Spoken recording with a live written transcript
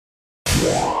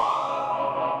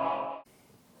All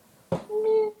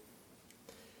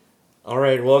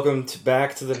right, welcome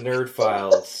back to the Nerd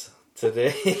Files.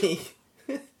 Today,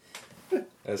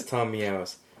 as Tom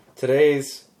meows,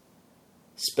 today's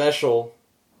special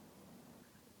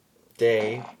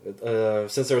day,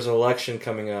 since there's an election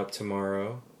coming up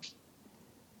tomorrow,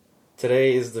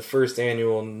 today is the first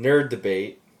annual Nerd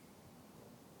Debate,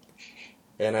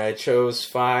 and I chose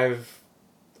 5,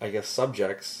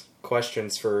 subjects,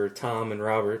 questions for Tom and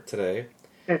Robert today.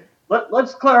 Okay,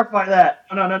 let's clarify that.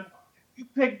 No. You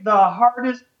picked the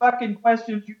hardest fucking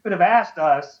questions you could have asked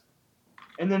us,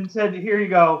 and then said, here you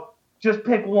go, just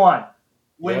pick one.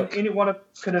 When anyone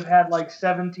could have had like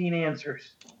 17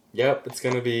 answers. Yep, it's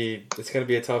gonna be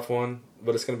a tough one,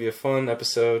 but it's gonna be a fun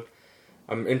episode.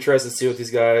 I'm interested to see what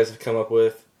these guys have come up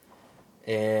with,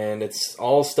 and it's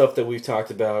all stuff that we've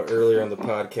talked about earlier on the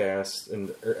podcast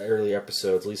and early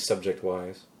episodes, at least subject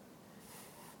wise,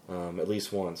 at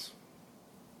least once.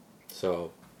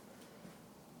 So,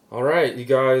 all right, you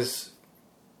guys.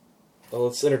 Well,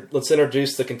 let's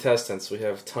introduce the contestants. We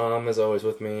have Tom, as always,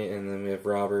 with me, and then we have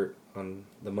Robert on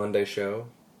the Monday show.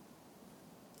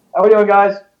 How we doing,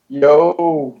 guys?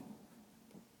 Yo.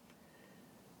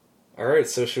 All right,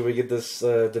 so should we get this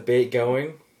debate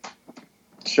going?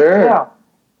 Sure. Yeah.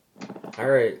 All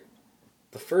right.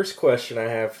 The first question I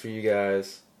have for you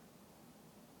guys: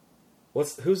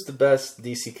 who's the best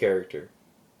DC character,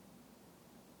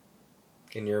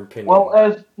 in your opinion? Well,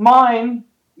 as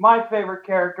my favorite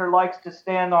character likes to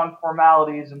stand on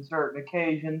formalities in certain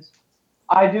occasions,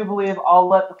 I do believe I'll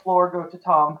let the floor go to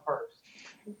Tom first.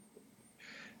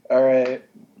 All right.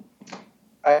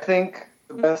 I think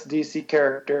the best DC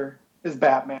character is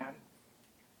Batman.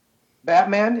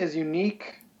 Batman is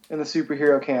unique in the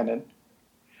superhero canon.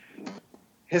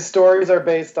 His stories are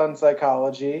based on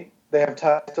psychology. They have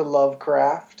ties to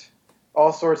Lovecraft,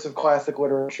 all sorts of classic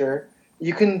literature.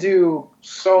 You can do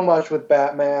so much with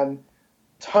Batman.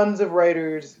 Tons of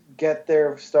writers get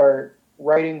their start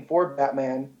writing for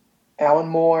Batman. Alan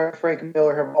Moore, Frank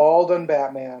Miller have all done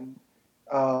Batman.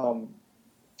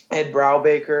 Ed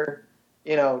Browbaker,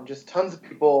 just tons of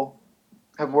people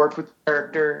have worked with the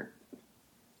character.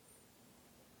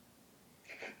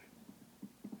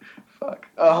 Fuck.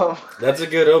 That's a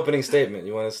good opening statement.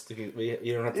 You want us to?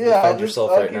 You don't have to defend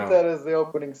yourself right now. I that as the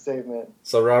opening statement.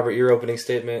 So, Robert, your opening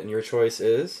statement and your choice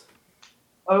is?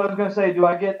 I was going to say, do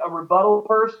I get a rebuttal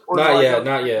first? Or Not yet.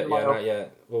 Not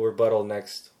yet. We'll rebuttal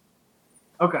next.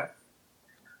 Okay.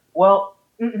 Well,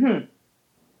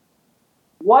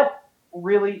 what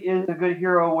really is a good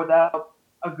hero without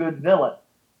a good villain?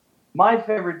 My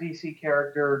favorite DC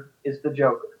character is the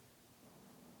Joker.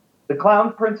 The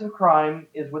Clown Prince of Crime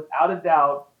is without a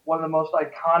doubt one of the most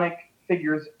iconic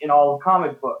figures in all of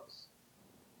comic books.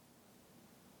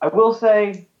 I will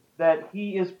say that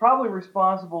he is probably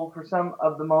responsible for some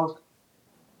of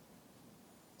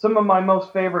my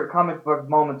most favorite comic book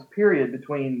moments, period,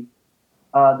 between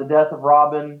the death of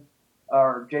Robin,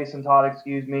 or Jason Todd,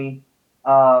 excuse me,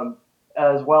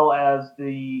 as well as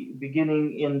the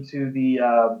beginning into the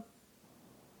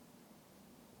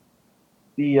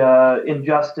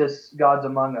Injustice Gods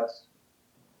Among Us.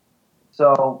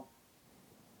 So,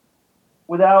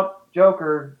 without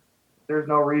Joker, there's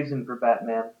no reason for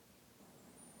Batman.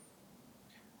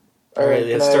 All right,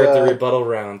 let's start the rebuttal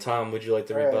round. Tom, would you like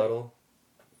the rebuttal?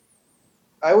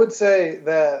 I would say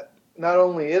that not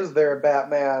only is there a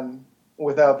Batman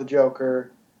without the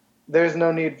Joker, there's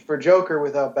no need for Joker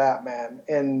without Batman.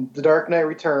 In The Dark Knight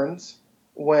Returns,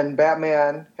 when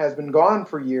Batman has been gone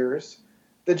for years,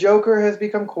 the Joker has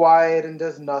become quiet and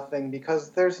does nothing because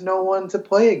there's no one to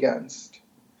play against.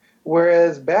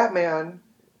 Whereas Batman,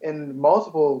 in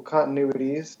multiple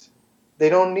continuities, they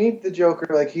don't need the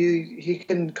Joker. Like, he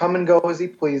can come and go as he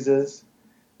pleases.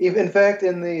 In fact,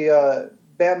 in the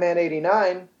Batman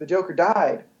 89, the Joker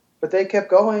died, but they kept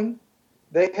going.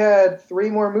 They had 3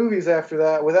 more movies after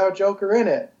that without Joker in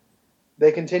it.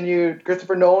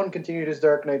 Christopher Nolan continued his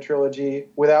Dark Knight trilogy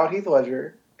without Heath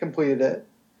Ledger, completed it.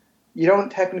 You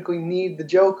don't technically need the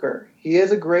Joker. He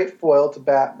is a great foil to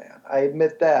Batman, I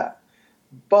admit that.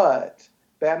 But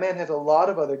Batman has a lot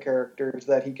of other characters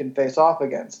that he can face off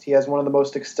against. He has one of the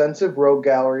most extensive rogue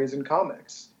galleries in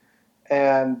comics.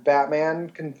 And Batman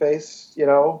can face,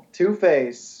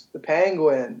 Two-Face, the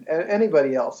Penguin,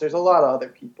 anybody else. There's a lot of other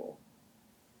people.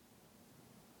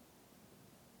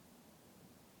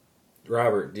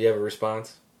 Robert, do you have a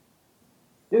response?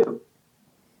 Dude.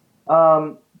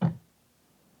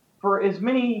 For as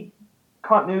many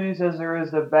continuities as there is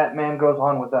that Batman goes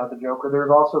on without the Joker, there's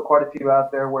also quite a few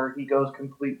out there where he goes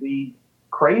completely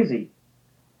crazy.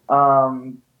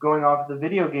 going off the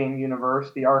video game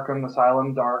universe, the Arkham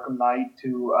Asylum to Arkham Knight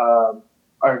to,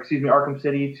 Arkham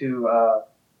City to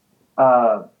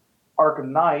Arkham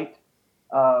Knight,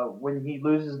 when he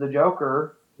loses the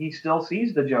Joker, he still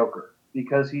sees the Joker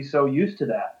because he's so used to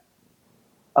that.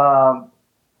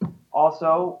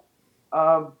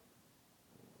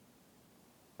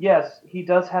 Yes, he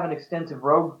does have an extensive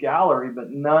rogue gallery, but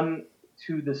none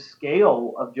to the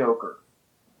scale of Joker.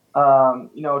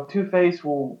 Two-Face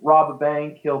will rob a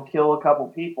bank, he'll kill a couple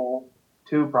people,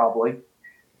 2 probably.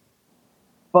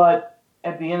 But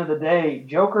at the end of the day,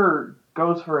 Joker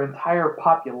goes for entire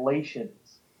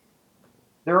populations.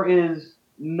 There is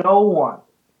no one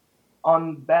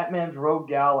on Batman's rogue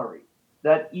gallery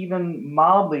that even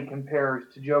mildly compares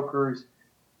to Joker's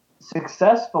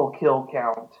successful kill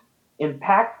count,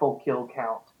 impactful kill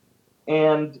count,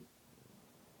 and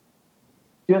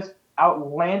just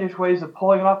outlandish ways of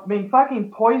pulling it off. I mean,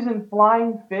 fucking poison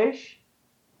flying fish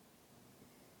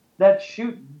that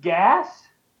shoot gas.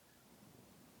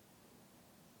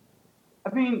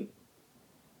 I mean,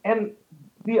 and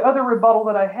the other rebuttal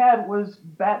that I had was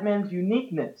Batman's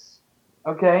uniqueness.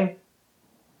 Okay?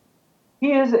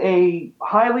 He is a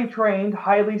highly trained,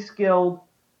 highly skilled,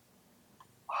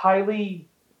 highly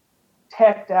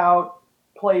teched out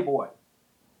playboy.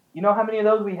 You know how many of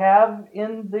those we have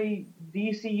in the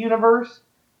DC universe?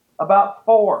 About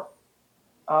 4.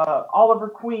 Oliver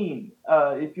Queen.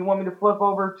 If you want me to flip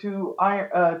over to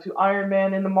Iron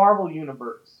Man in the Marvel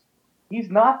universe, he's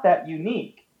not that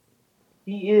unique.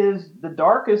 He is the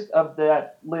darkest of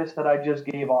that list that I just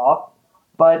gave off,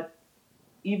 but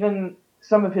even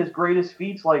some of his greatest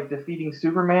feats, like defeating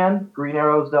Superman, Green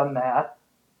Arrow's done that,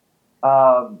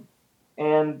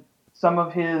 and some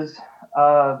of his,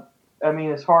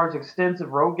 as far as extensive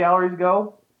rogue galleries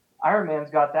go, Iron Man's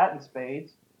got that in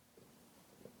spades.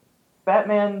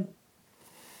 Batman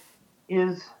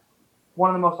is one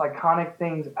of the most iconic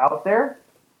things out there,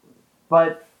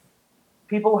 but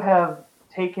people have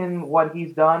taken what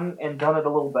he's done and done it a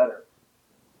little better.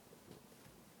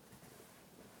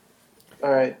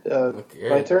 All right, Okay.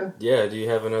 my turn? Yeah, do you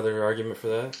have another argument for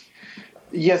that?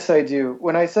 Yes, I do.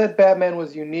 When I said Batman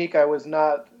was unique, I was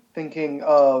not thinking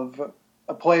of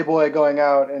a playboy going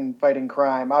out and fighting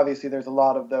crime. Obviously, there's a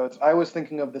lot of those. I was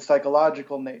thinking of the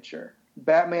psychological nature.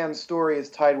 Batman's story is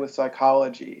tied with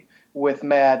psychology, with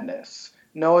madness.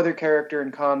 No other character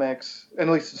in comics, at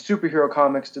least superhero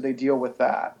comics, do they deal with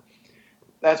that.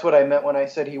 That's what I meant when I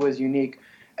said he was unique.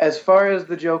 As far as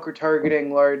the Joker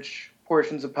targeting large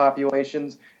portions of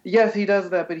populations, yes, he does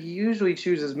that, but he usually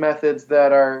chooses methods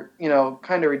that are,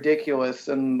 kind of ridiculous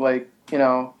and,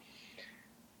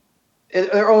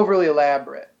 they're overly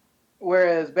elaborate.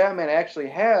 Whereas Batman actually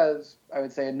has, I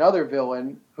would say, another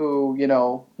villain who,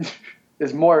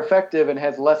 is more effective and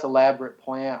has less elaborate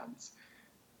plans.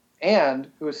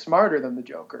 And who is smarter than the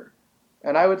Joker.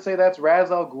 And I would say that's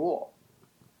Ra's al Ghul.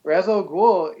 Ra's al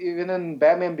Ghul, even in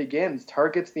Batman Begins,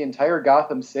 targets the entire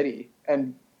Gotham City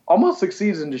and almost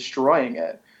succeeds in destroying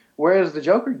it. Whereas the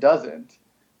Joker doesn't,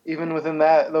 even within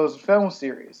those film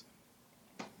series.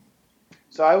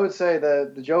 So I would say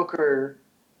that the Joker,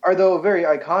 although a very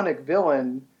iconic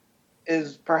villain,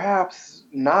 is perhaps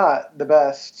not the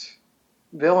best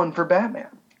villain for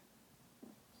Batman.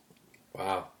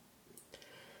 Wow.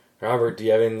 Robert, do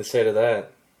you have anything to say to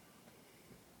that?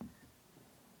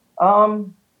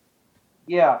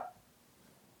 Yeah.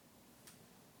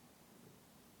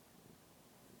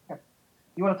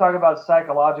 You want to talk about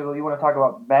psychological, you want to talk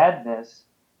about madness,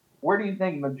 where do you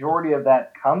think majority of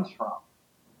that comes from?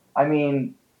 I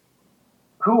mean,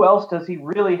 who else does he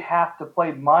really have to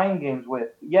play mind games with?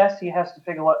 Yes, he has to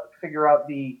figure out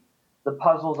the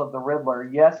puzzles of the Riddler.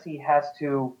 Yes, he has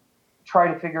to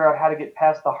try to figure out how to get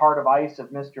past the heart of ice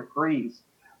of Mr. Freeze.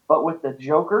 But with the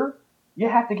Joker, you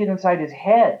have to get inside his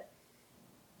head.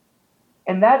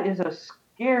 And that is a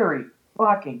scary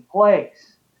fucking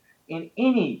place in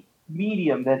any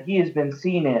medium that he has been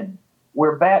seen in,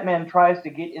 where Batman tries to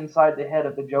get inside the head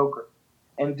of the Joker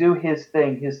and do his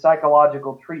thing, his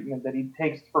psychological treatment that he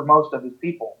takes for most of his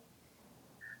people.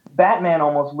 Batman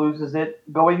almost loses it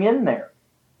going in there.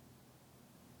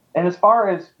 And as far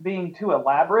as being too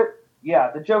elaborate,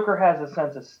 yeah, the Joker has a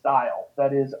sense of style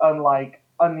that is unlike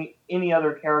any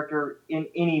other character in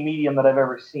any medium that I've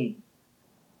ever seen.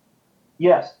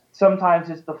 Yes, sometimes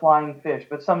it's the flying fish,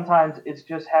 but sometimes it's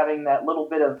just having that little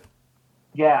bit of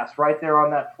gas right there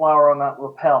on that flower, on that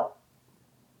lapel,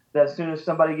 that as soon as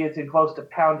somebody gets in close to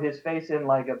pound his face in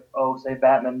like say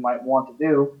Batman might want to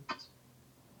do,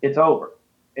 it's over.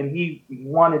 And he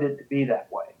wanted it to be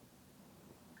that way.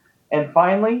 And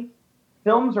finally,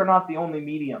 films are not the only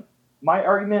medium. My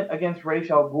argument against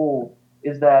Ra's al Ghul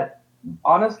is that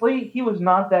honestly he was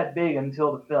not that big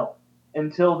until the film,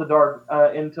 until the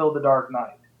Dark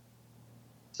Knight.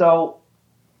 So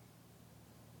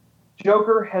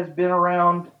Joker has been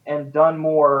around and done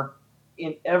more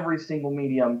in every single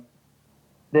medium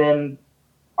than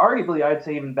arguably I'd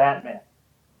say even Batman.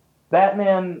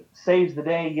 Batman saves the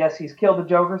day. Yes, he's killed the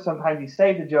Joker. Sometimes he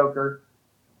saved the Joker.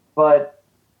 But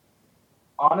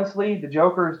honestly, the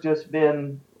Joker's just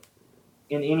been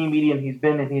in any medium he's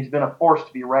been in, he's been a force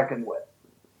to be reckoned with.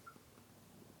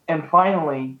 And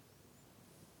finally,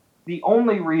 the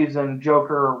only reason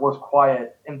Joker was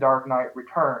quiet in Dark Knight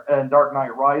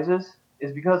Rises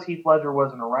is because Heath Ledger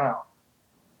wasn't around.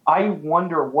 I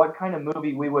wonder what kind of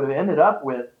movie we would have ended up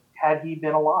with had he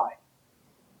been alive.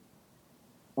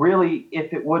 Really,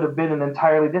 if it would have been an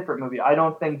entirely different movie, I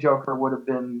don't think Joker would have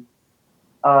been.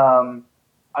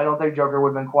 I don't think Joker would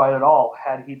have been quiet at all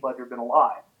had Heath Ledger been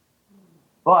alive.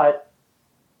 But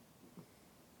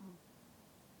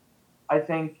I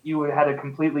think you would have had a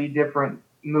completely different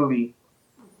movie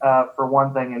for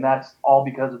one thing, and that's all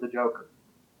because of the Joker.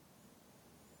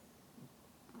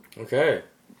 Okay.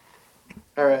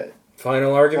 All right.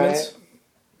 Final arguments?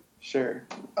 Sure.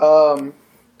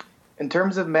 In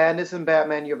terms of madness in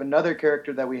Batman, you have another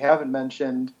character that we haven't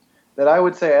mentioned that I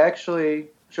would say actually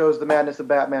shows the madness of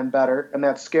Batman better, and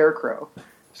that's Scarecrow.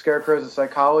 Scarecrow is a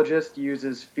psychologist,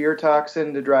 uses fear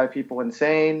toxin to drive people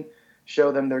insane,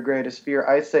 show them their greatest fear.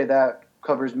 I say that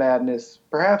covers madness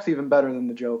perhaps even better than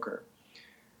the Joker.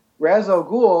 Ra's al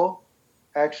Ghul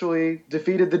actually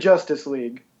defeated the Justice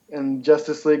League in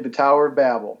Justice League: The Tower of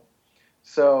Babel.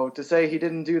 So to say he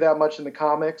didn't do that much in the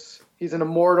comics, he's an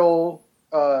immortal,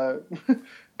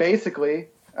 basically.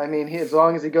 I mean, as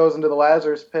long as he goes into the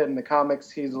Lazarus pit in the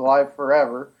comics, he's alive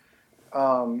forever.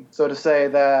 So to say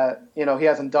that, he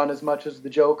hasn't done as much as the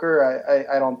Joker,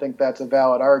 I don't think that's a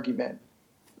valid argument.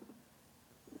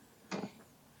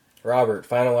 Robert,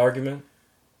 final argument?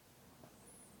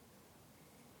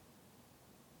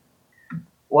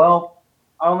 Well,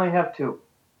 I only have two.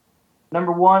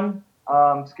 Number one,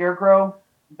 Scarecrow,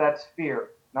 that's fear,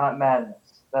 not madness.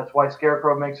 That's why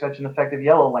Scarecrow makes such an effective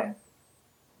Yellow Lantern.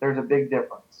 There's a big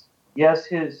difference. Yes,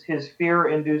 his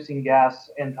fear-inducing gas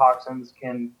and toxins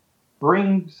can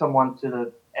bring someone to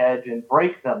the edge and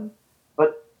break them,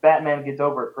 but Batman gets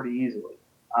over it pretty easily.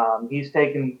 He's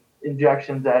taken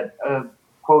injections that,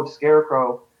 quote,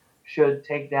 Scarecrow should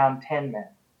take down 10 men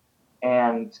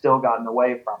and still gotten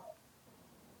away from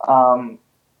it.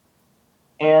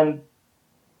 And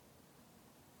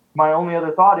my only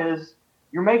other thought is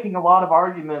you're making a lot of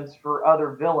arguments for other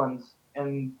villains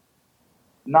and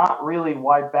not really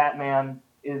why Batman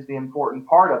is the important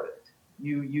part of it.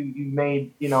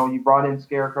 You brought in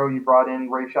Scarecrow, you brought in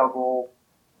Ra's al Ghul,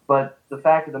 but the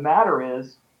fact of the matter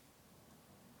is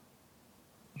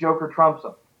Joker trumps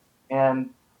him, and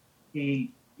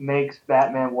he makes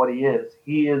Batman what he is.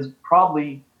 He is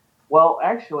probably, well,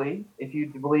 actually, if you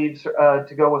believe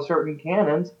to go with certain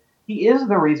canons, he is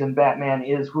the reason Batman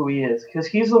is who he is, because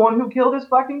he's the one who killed his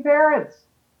fucking parents.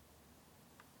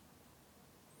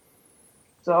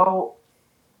 So,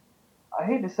 I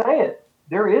hate to say it,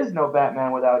 there is no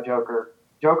Batman without Joker.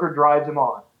 Joker drives him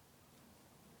on.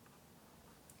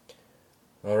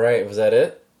 All right, was that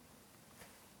it?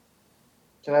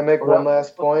 Can I make one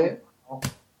last point?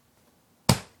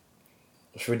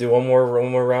 Should we do one more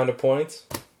round of points?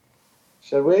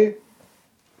 Should we?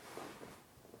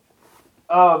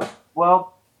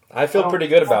 Well, I feel pretty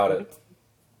good about it.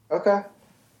 Okay.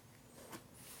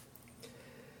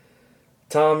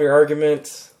 Tom, your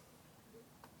argument.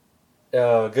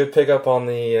 Good pickup on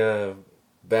the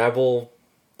Babel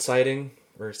citing,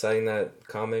 or citing that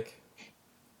comic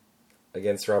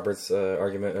against Robert's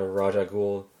argument of Ra's al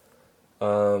Ghul.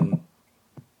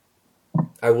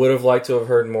 I would have liked to have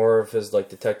heard more of his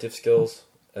detective skills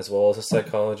as well as his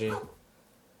psychology.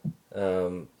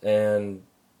 And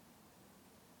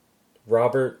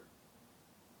Robert,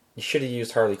 you should have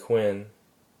used Harley Quinn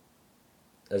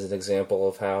as an example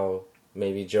of how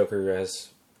maybe Joker has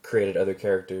created other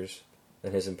characters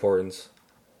and his importance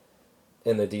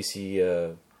in the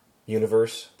DC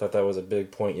universe. Thought that was a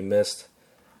big point you missed.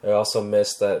 I also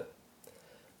missed that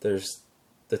there's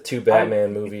the two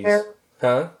Batman movies.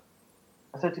 Huh?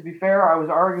 I said, to be fair, I was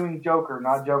arguing Joker,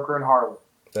 not Joker and Harley.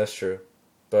 That's true.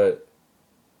 But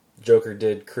Joker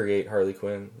did create Harley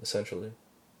Quinn, essentially.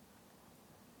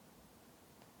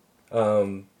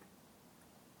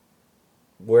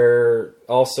 Where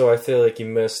also I feel like you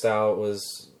missed out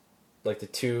was the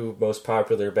two most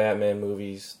popular Batman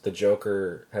movies, the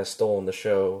Joker has stolen the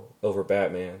show over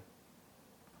Batman.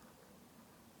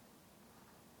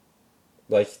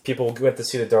 Like, people went to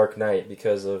see The Dark Knight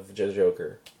because of the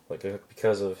Joker. Like,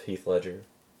 because of Heath Ledger.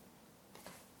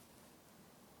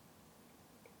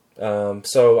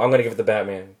 So, I'm gonna give it to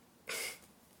Batman.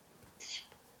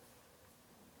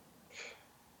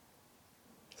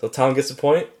 So, Tom gets a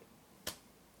point?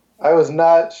 I was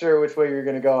not sure which way you were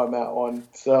going to go on that one,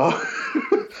 so...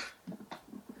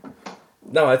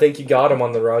 No, I think you got him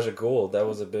on the Raja Ghul. That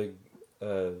was a big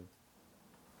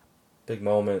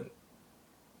moment.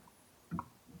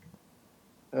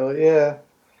 Oh, yeah.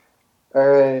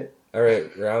 Alright,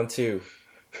 round 2.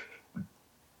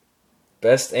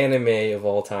 Best anime of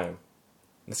all time.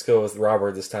 Let's go with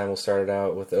Robert this time. We'll start it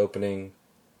out with the opening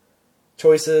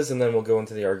choices, and then we'll go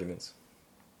into the arguments.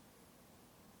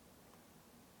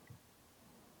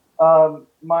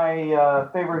 My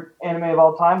favorite anime of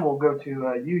all time will go to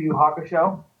Yu Yu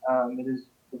Hakusho. It is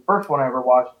the first one I ever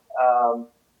watched.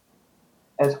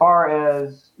 As far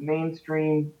as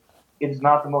mainstream, it's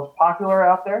not the most popular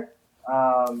out there,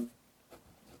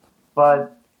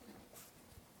 but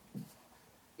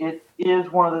it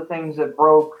is one of the things that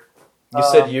broke. You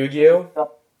said Yu-Gi-Oh?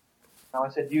 No, I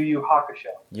said Yu Yu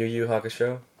Hakusho. Yu Yu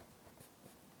Hakusho?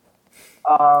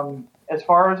 As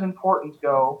far as importance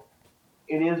go,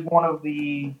 it is one of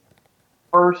the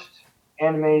first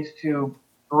animes to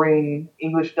bring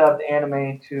English dubbed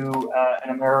anime to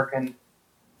an American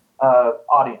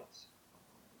audience.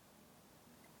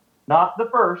 Not the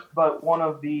first, but one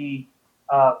of the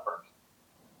first.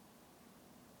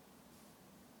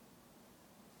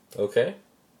 Okay.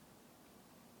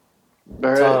 All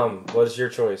right. Tom, what is your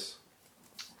choice?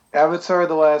 Avatar: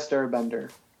 The Last Airbender.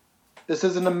 This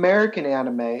is an American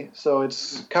anime, so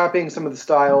it's copying some of the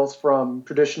styles from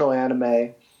traditional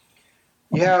anime.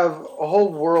 You have a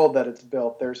whole world that it's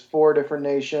built. There's 4 different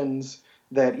nations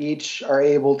that each are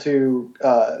able to...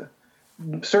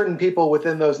 certain people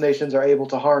within those nations are able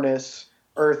to harness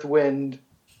earth, wind,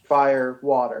 fire,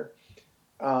 water.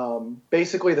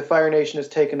 Basically, the Fire Nation is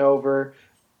taken over,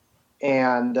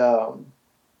 and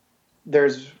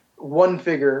there's one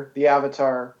figure, the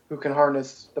Avatar, who can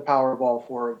harness the power of all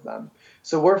 4 of them.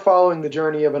 So we're following the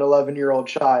journey of an 11-year-old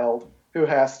child who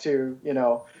has to,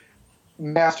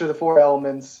 master the 4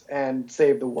 elements and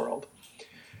save the world.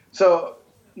 So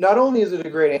not only is it a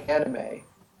great anime,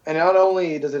 and not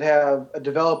only does it have a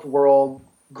developed world,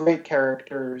 great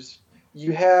characters,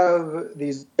 you have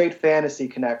these great fantasy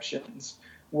connections,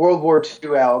 World War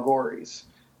II allegories.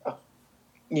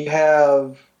 You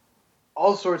have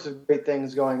all sorts of great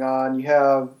things going on. You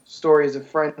have stories of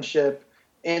friendship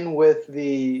in with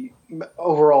the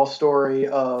overall story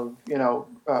of,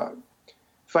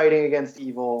 fighting against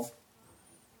evil,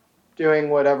 doing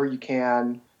whatever you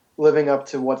can, living up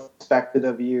to what's expected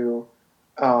of you,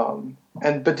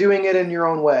 but doing it in your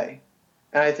own way.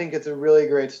 And I think it's a really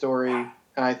great story, and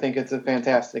I think it's a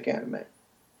fantastic anime.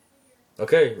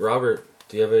 Okay, Robert,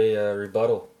 do you have a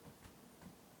rebuttal?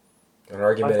 An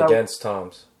argument against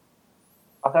Tom's?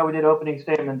 I thought we did opening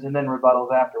statements and then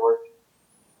rebuttals afterwards.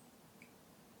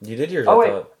 You did yours, I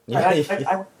thought.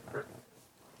 I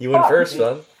You went first,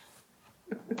 son.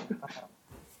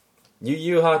 Yu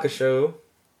Yu Hakusho.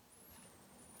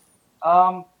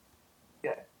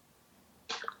 Yeah.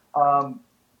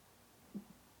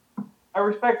 I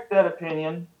respect that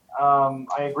opinion.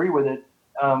 I agree with it,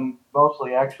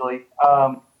 mostly, actually.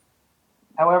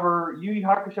 However, Yu Yu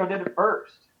Hakusho did it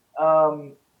first.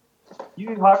 Yu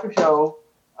Yu Hakusho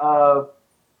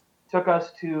took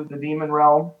us to the demon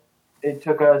realm. It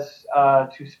took us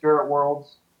to spirit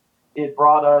worlds. It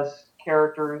brought us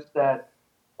characters that,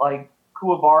 like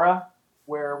Kuwabara,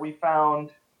 where we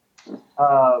found,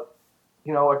 a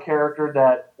character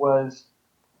that was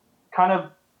kind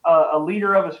of a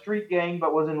leader of a street gang,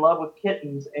 but was in love with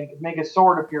kittens and could make a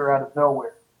sword appear out of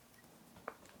nowhere.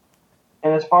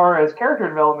 And as far as character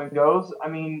development goes, I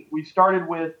mean, we started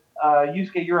with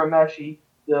Yusuke Urameshi,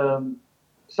 the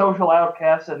social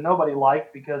outcast that nobody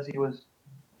liked because he was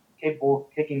capable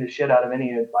of kicking the shit out of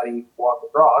anybody he walked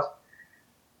across,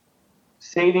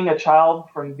 saving a child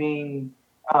from being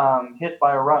hit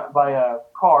by a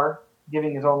car,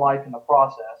 giving his own life in the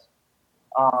process,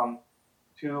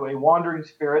 to a wandering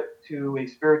spirit, to a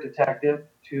spirit detective,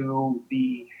 to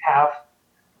the half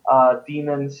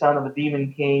demon son of a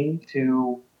demon king,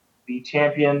 to the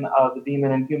champion of the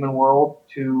demon and human world,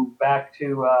 to back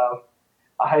to a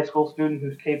high school student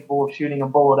who's capable of shooting a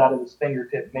bullet out of his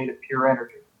fingertip made of pure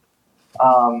energy.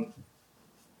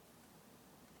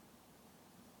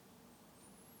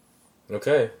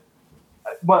 Okay.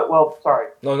 Sorry.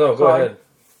 No, go ahead.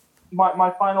 My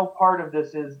final part of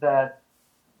this is that,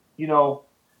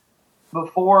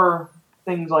 before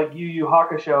things like Yu Yu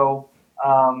Hakusho,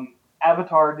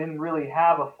 Avatar didn't really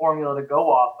have a formula to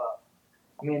go off of.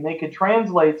 I mean, they could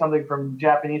translate something from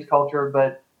Japanese culture,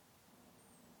 but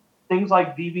things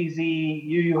like DBZ,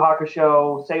 Yu Yu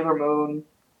Hakusho, Sailor Moon,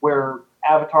 where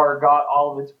Avatar got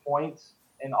all of its points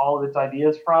and all of its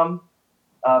ideas from,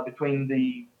 between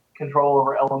the control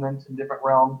over elements in different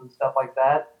realms and stuff like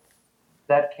that,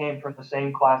 that came from the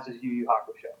same class as Yu Yu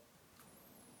Hakusho.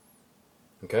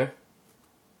 Okay.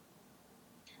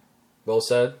 Well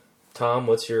said. Tom,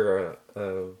 what's your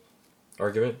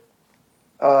argument?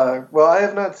 Well, I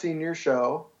have not seen your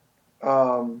show,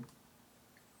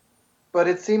 but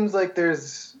it seems like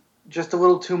there's just a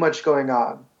little too much going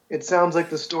on. It sounds like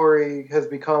the story has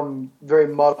become very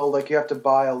muddled, like you have to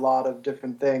buy a lot of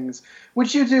different things,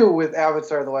 which you do with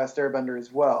Avatar: The Last Airbender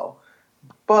as well.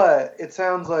 But it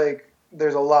sounds like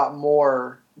there's a lot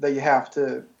more that you have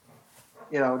to,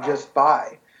 just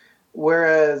buy.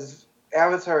 Whereas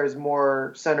Avatar is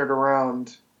more centered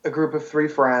around a group of 3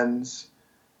 friends.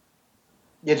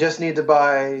 You just need to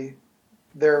buy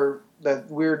you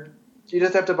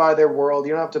just have to buy their world.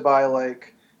 You don't have to buy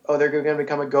they're going to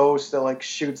become a ghost that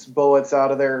shoots bullets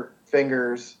out of their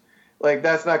fingers.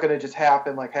 That's not going to just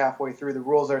happen halfway through. The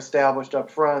rules are established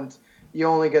up front. You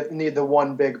only need the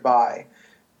one big buy.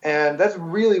 And that's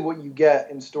really what you get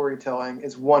in storytelling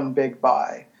is one big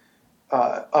buy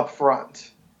up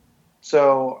front.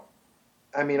 So,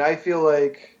 I mean, I feel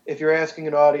like if you're asking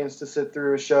an audience to sit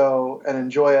through a show and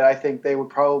enjoy it, I think they would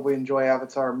probably enjoy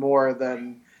Avatar more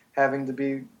than having to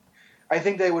be... I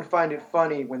think they would find it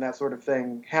funny when that sort of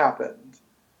thing happened,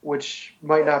 which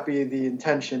might not be the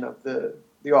intention of the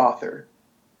author.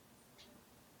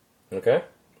 Okay.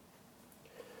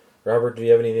 Robert, do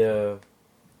you have any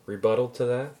rebuttal to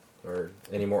that? Or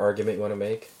any more argument you want to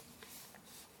make?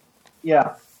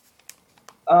 Yeah.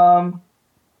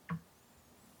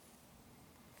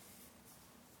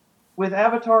 With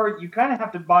Avatar, you kind of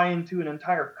have to buy into an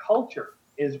entire culture,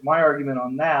 is my argument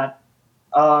on that.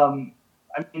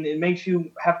 I mean, it makes you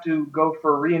have to go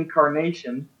for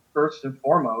reincarnation, first and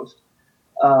foremost,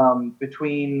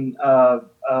 between a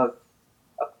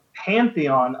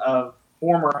pantheon of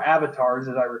former avatars,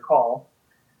 as I recall,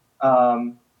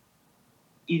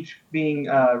 each being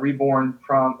reborn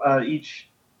from, each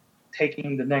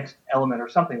taking the next element or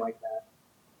something like that,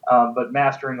 but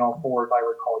mastering all 4, if I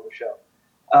recall the show.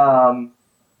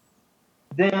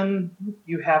 Then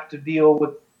you have to deal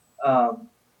with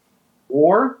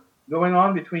war going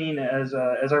on between, as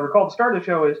I recall, the start of the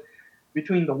show is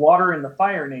between the water and the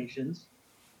fire nations.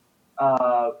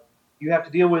 You have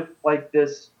to deal with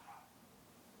this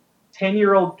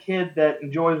 10-year-old kid that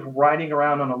enjoys riding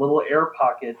around on a little air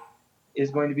pocket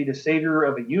is going to be the savior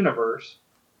of a universe,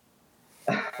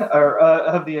 or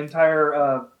of the entire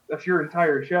of your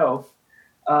entire show.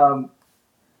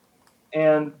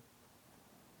 And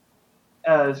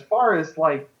as far as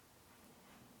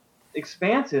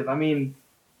expansive, I mean,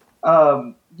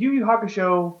 Yu Yu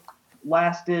Hakusho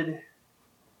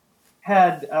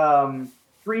had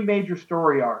 3 major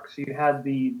story arcs. You had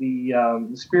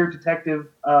the Spirit Detective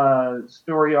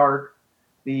story arc,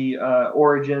 the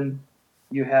origin.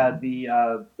 You had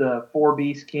the 4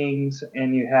 Beast Kings,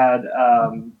 and you had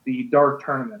the Dark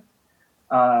Tournament.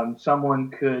 Someone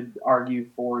could argue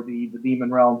for the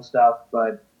Demon Realm stuff,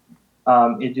 but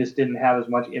it just didn't have as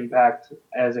much impact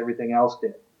as everything else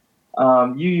did.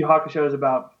 Yu Yu Hakusho is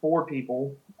about 4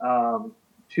 people,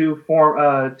 2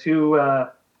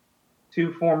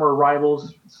 former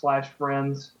rivals /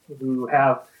 friends who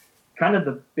have kind of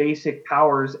the basic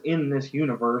powers in this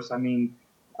universe. I mean,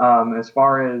 as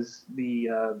far as the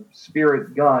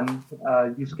spirit gun,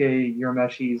 Yusuke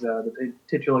Urameshi's the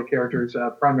titular character's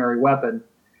primary weapon,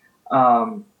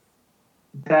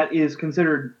 that is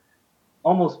considered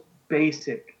almost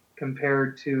basic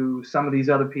compared to some of these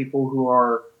other people who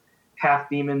are half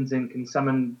demons and can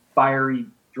summon fiery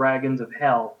dragons of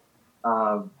hell,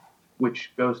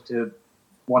 which goes to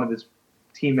one of his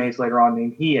teammates later on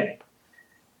named Hiei.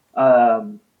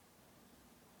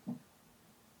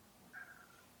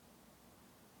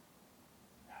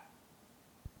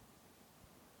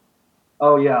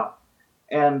 Oh yeah,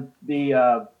 and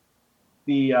the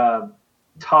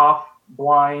Toph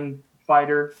blind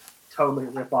fighter, totally a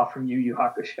ripoff from Yu Yu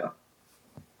Hakusho.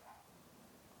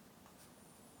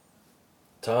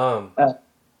 Tom.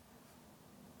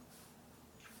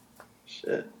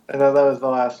 Shit, I thought that was the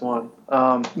last one.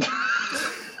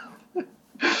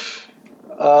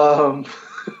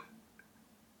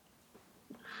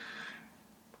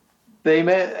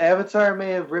 Avatar may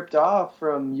have ripped off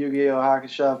from Yu-Gi-Oh!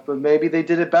 Hakusho, but maybe they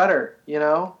did it better,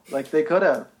 Like they could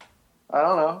have. I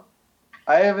don't know.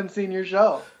 I haven't seen your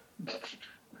show.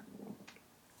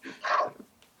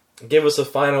 give us a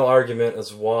final argument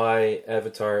as why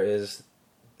Avatar is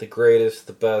the greatest,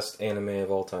 the best anime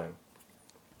of all time.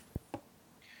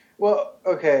 Well,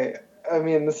 okay. I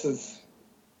mean, this is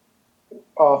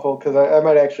awful because I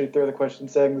might actually throw the question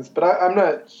saying this, but I'm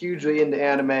not hugely into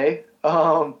anime.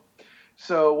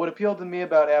 So what appealed to me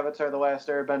about Avatar: The Last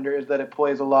Airbender is that it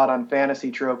plays a lot on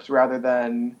fantasy tropes rather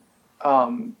than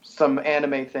some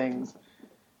anime things.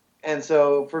 And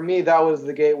so for me, that was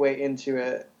the gateway into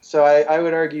it. So I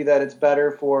would argue that it's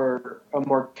better for a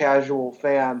more casual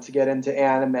fan to get into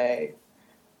anime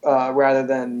rather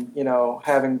than,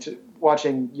 having to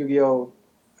watching Yu-Gi-Oh!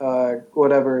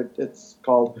 Whatever it's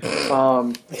called,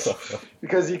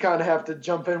 because you kind of have to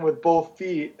jump in with both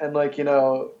feet, and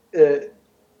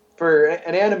for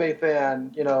an anime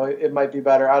fan, it might be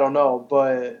better. I don't know,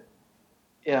 but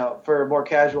for a more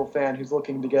casual fan who's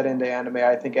looking to get into anime,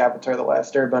 I think Avatar: The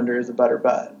Last Airbender is a better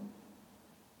bet.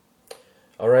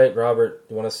 All right, Robert,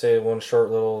 you want to say one short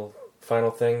little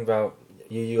final thing about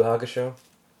Yu Yu Hakusho?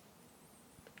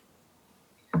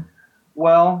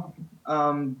 Well,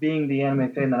 being the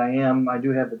anime fan that I am, I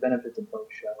do have the benefits of both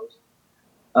shows.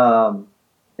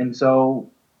 And so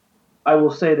I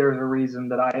will say there's a reason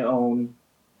that I own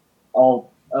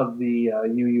all of the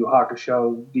Yu Yu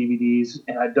Hakusho DVDs,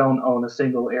 and I don't own a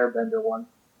single Airbender one.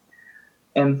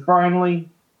 And finally,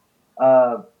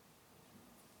 I'm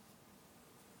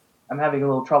having a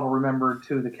little trouble remembering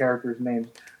two of the characters' names.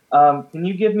 Can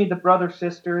you give me the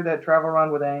brother-sister that travel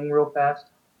around with Aang real fast?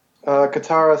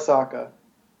 Katara Sokka.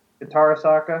 Katara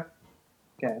Sokka?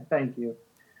 Okay, thank you.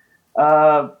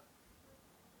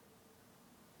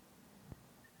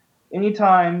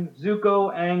 Anytime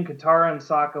Zuko, Aang, Katara, and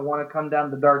Sokka want to come down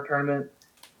to the Dark Tournament,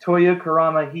 Toya,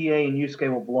 Kurama, Hiei, and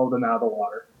Yusuke will blow them out of the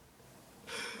water.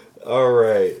 All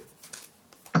right.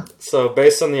 So,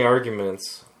 based on the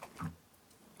arguments,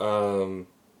 Tom,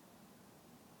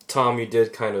 you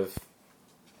did kind of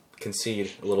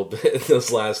concede a little bit in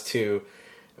those last two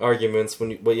arguments,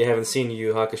 but you haven't seen Yu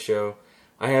Yu Hakusho.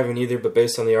 I haven't either, but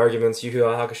based on the arguments, Yu Yu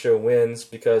Hakusho wins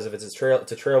because of it's a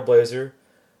trailblazer.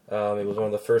 It was one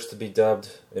of the first to be dubbed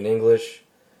in English.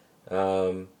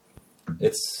 It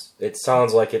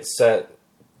sounds like it set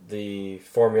the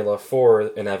formula for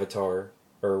an Avatar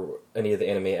or any of the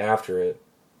anime after it.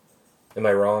 Am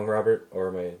I wrong, Robert, or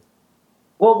am I?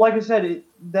 Well, like I said,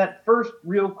 that first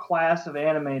real class of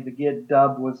anime to get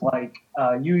dubbed was like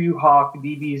Yu Yu Hawk,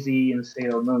 DBZ, and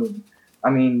Sailor Moon.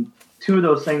 I mean, two of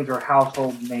those things are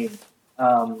household names.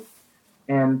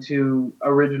 And to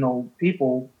original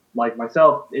people like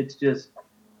myself, it's just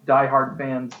diehard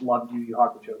fans love Yu Yu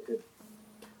Hakusho too.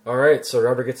 All right, so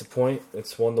Robert gets a point.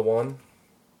 It's 1-1.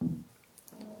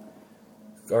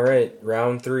 All right,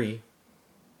 round 3.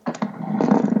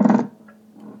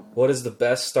 What is the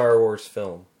best Star Wars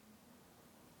film?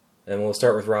 And we'll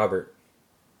start with Robert,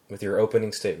 with your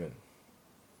opening statement.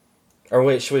 Or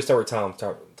wait, should we start with Tom?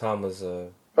 Tom was...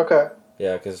 Okay.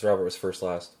 Yeah, because Robert was first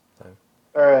last time.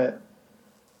 Alright.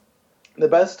 The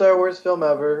best Star Wars film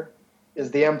ever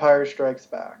is The Empire Strikes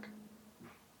Back.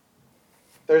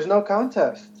 There's no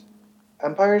contest.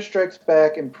 Empire Strikes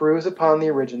Back improves upon the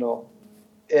original.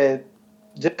 It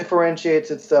differentiates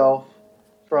itself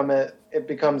from it. It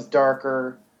becomes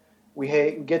darker. We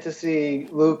get to see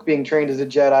Luke being trained as a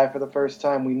Jedi for the first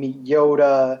time. We meet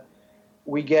Yoda.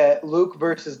 We get Luke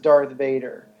versus Darth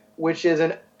Vader, which is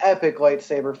an epic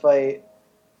lightsaber fight.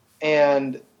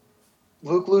 And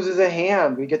Luke loses a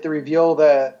hand. We get the reveal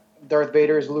that Darth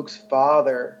Vader is Luke's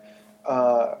father.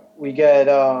 We get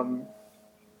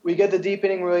the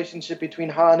deepening relationship between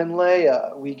Han and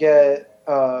Leia. We get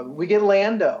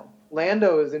Lando.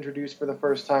 Lando is introduced for the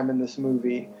first time in this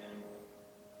movie.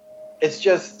 It's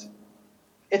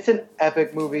an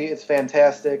epic movie. It's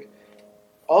fantastic.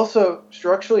 Also,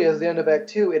 structurally, as the end of Act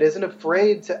 2, it isn't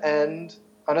afraid to end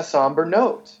on a somber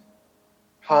note.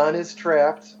 Han is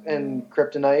trapped in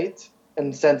Kryptonite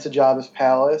and sent to Jabba's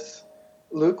palace.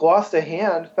 Luke lost a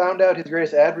hand, found out his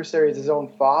greatest adversary is his own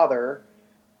father,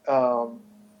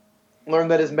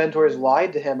 learned that his mentors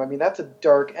lied to him. I mean, that's a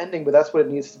dark ending, but that's what it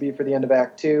needs to be for the end of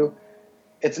Act 2.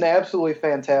 It's an absolutely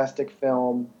fantastic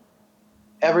film.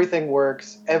 Everything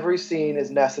works. Every scene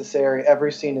is necessary.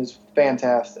 Every scene is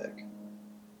fantastic.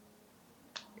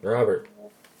 Robert.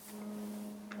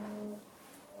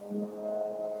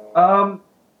 I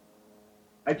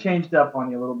changed up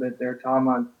on you a little bit there,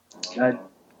 Tom. I'm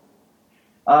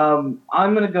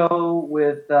going to go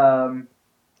with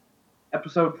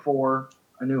Episode 4,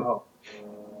 A New Hope.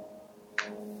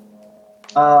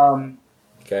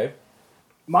 Okay.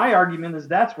 My argument is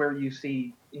that's where you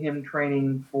see him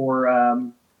training for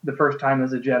the first time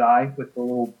as a Jedi with the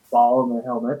little ball and the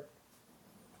helmet.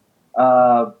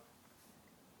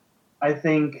 I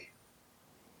think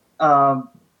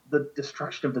the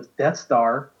destruction of the Death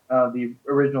Star, the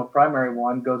original primary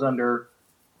one, goes under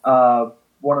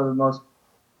one of the most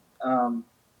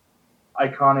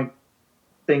iconic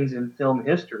things in film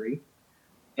history.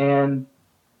 And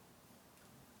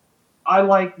I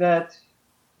like that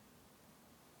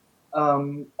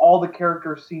all the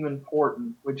characters seem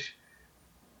important, which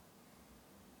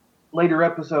later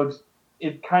episodes,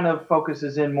 it kind of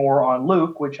focuses in more on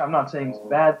Luke, which I'm not saying is a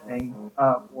bad thing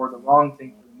or the wrong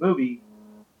thing for the movie,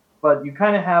 but you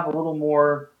kind of have a little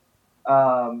more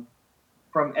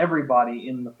from everybody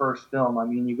in the first film. I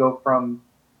mean, you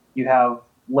have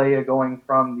Leia going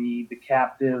from the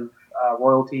captive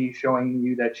royalty, showing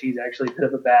you that she's actually a bit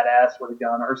of a badass with a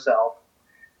gun herself.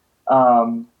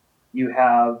 You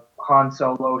have Han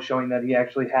Solo showing that he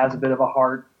actually has a bit of a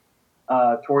heart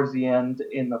towards the end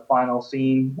in the final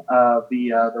scene of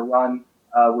the run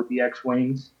with the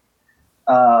X-Wings.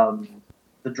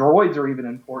 The droids are even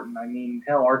important. I mean,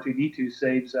 hell, R2-D2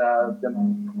 saves them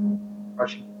from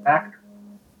Russian factor.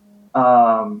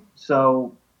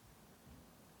 So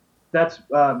that's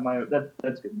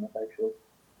that's good enough, actually.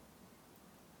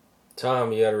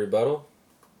 Tom, you got a rebuttal?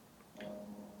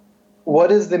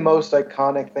 What is the most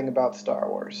iconic thing about Star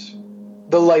Wars?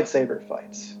 The lightsaber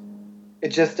fights. It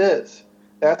just is.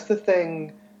 That's the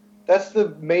thing. That's the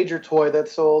major toy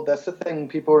that's sold. That's the thing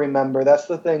people remember. That's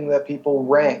the thing that people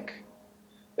rank.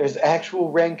 There's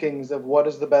actual rankings of what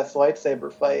is the best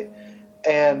lightsaber fight.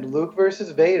 And Luke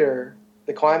versus Vader,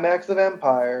 the climax of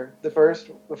Empire, the first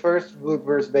Luke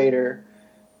versus Vader,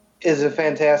 is a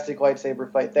fantastic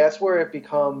lightsaber fight. That's where it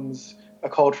becomes a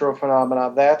cultural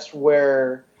phenomenon. That's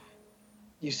where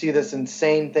you see this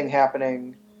insane thing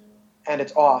happening, and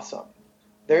it's awesome.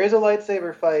 There is a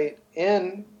lightsaber fight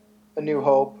in A New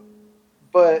Hope,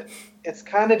 but it's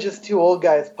kind of just two old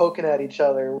guys poking at each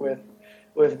other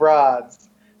with rods.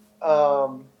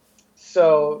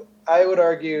 So I would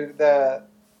argue that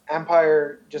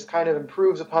Empire just kind of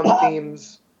improves upon the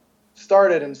themes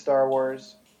started in Star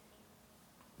Wars.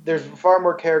 There's far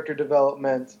more character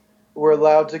development. We're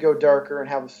allowed to go darker and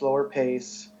have a slower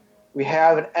pace. We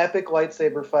have an epic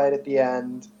lightsaber fight at the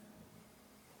end.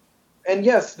 And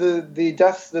yes,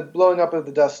 the blowing up of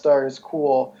the Death Star is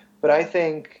cool, but I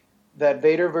think that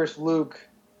Vader versus Luke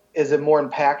is a more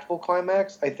impactful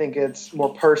climax. I think it's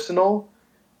more personal.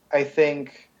 I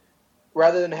think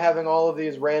rather than having all of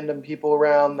these random people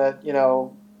around that, you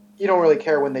don't really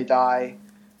care when they die,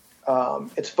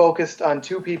 it's focused on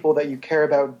two people that you care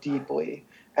about deeply.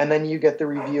 And then you get the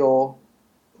reveal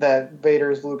that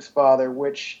Vader is Luke's father,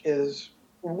 which is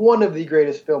one of the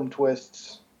greatest film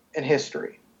twists in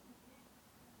history.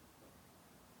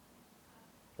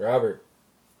 Robert,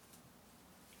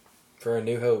 for A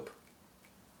New Hope.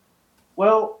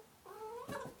 Well,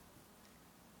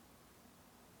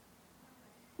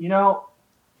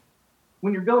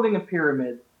 when you're building a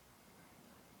pyramid,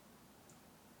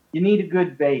 you need a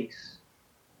good base.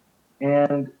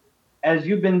 And as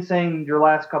you've been saying your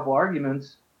last couple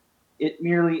arguments, it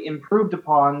merely improved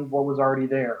upon what was already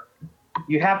there.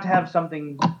 You have to have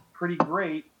something pretty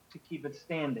great to keep it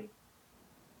standing.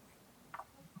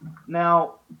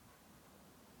 Now,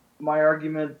 my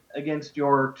argument against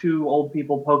your two old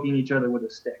people poking each other with a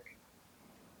stick.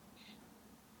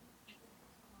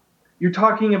 You're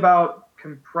talking about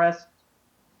compressed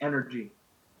energy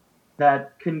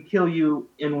that can kill you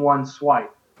in one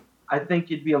swipe. I think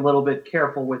you'd be a little bit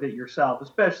careful with it yourself,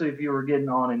 especially if you were getting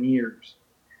on in years.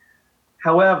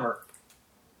 However,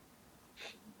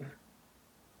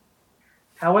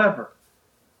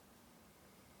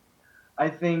 I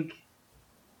think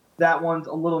that one's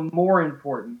a little more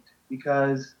important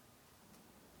because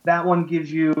that one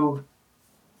gives you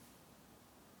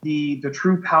the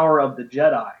true power of the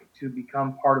Jedi to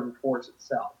become part of the Force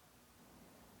itself.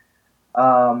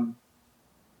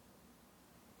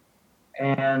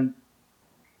 And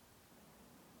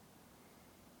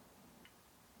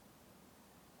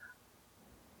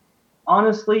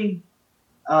honestly,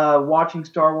 watching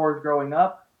Star Wars growing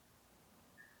up,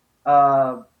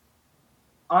 I'm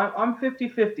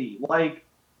 50-50. Like,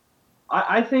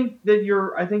 I think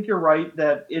you're right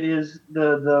that it is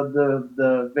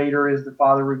the Vader is the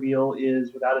father reveal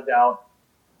is without a doubt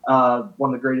one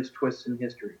of the greatest twists in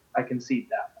history. I concede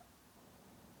that.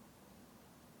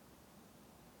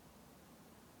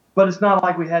 But it's not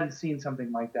like we hadn't seen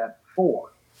something like that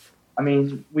before. I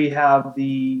mean, we have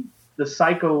the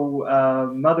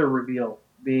psycho mother reveal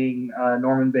being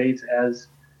Norman Bates as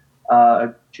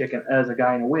a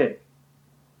guy in a wig.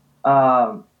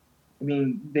 I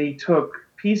mean, they took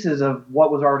pieces of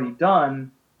what was already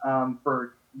done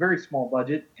for a very small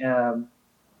budget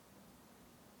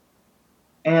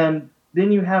And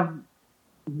then you have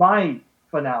my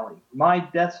finale, my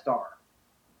Death Star.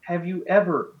 Have you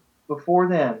ever, before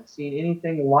then, seen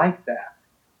anything like that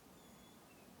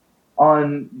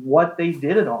on what they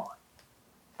did it on?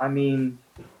 I mean,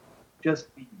 just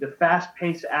the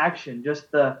fast-paced action,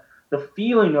 just the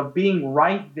feeling of being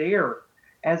right there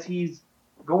as he's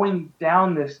going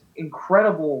down this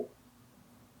incredible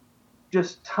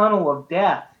just tunnel of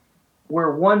death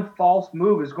where one false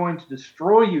move is going to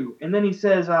destroy you. And then he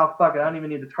says, oh, fuck it, I don't even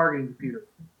need the targeting computer.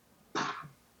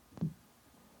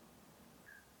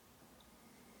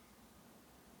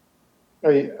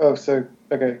 Okay.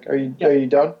 Are you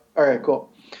done? All right, cool.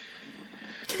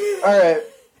 All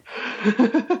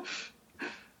right.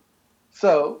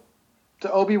 So,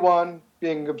 to Obi-Wan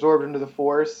being absorbed into the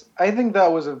Force, I think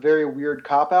that was a very weird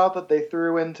cop-out that they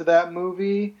threw into that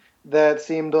movie that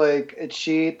seemed like a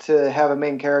cheat to have a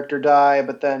main character die,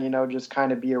 but then, just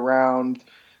kind of be around.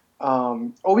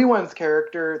 Obi-Wan's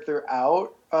character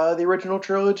throughout the original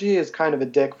trilogy is kind of a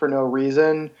dick for no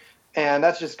reason, and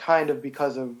that's just kind of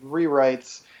because of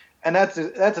rewrites. And that's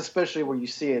especially where you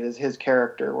see it, is his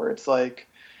character, where it's like,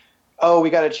 oh,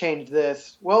 we got to change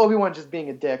this. Well, Obi-Wan just being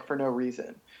a dick for no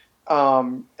reason.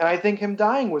 And I think him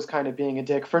dying was kind of being a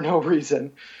dick for no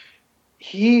reason.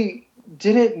 He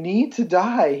didn't need to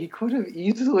die. He could have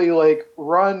easily,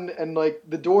 run and,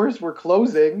 the doors were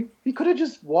closing. He could have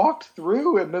just walked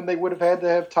through, and then they would have had to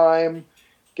have time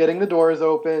getting the doors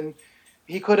open.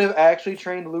 He could have actually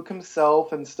trained Luke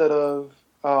himself instead of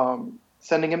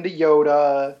sending him to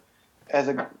Yoda as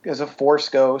a Force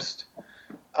ghost.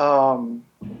 And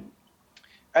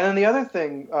then the other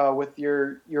thing with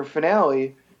your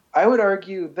finale, I would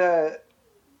argue that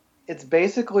it's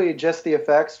basically just the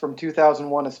effects from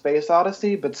 2001: A Space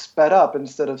Odyssey, but sped up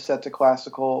instead of set to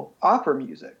classical opera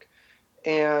music.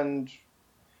 And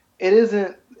it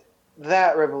isn't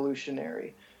that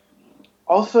revolutionary.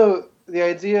 Also, the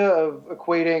idea of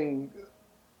equating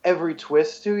every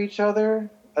twist to each other,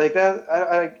 like that,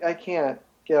 I can't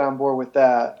get on board with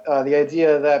that. The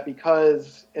idea that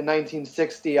because in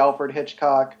 1960 Alfred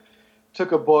Hitchcock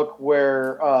took a book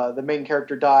where the main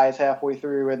character dies halfway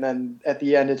through, and then at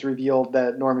the end it's revealed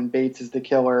that Norman Bates is the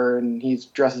killer and he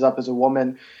dresses up as a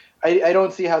woman. I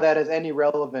don't see how that has any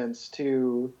relevance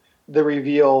to the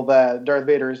reveal that Darth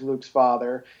Vader is Luke's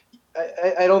father.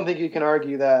 I don't think you can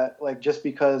argue that, just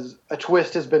because a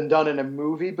twist has been done in a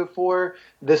movie before,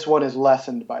 this one is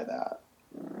lessened by that.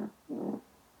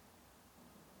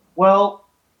 Well,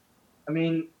 I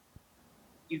mean,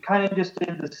 you kind of just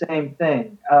did the same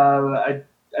thing. I've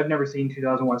never seen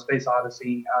 2001: Space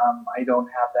Odyssey. I don't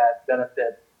have that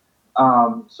benefit.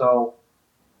 So,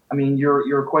 I mean,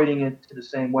 you're equating it to the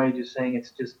same way, just saying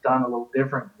it's just done a little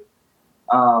differently.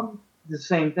 The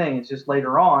same thing. It's just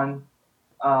later on.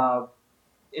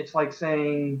 It's like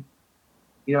saying,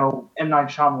 M. Night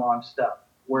Shyamalan stuff,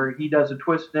 where he does a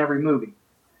twist in every movie.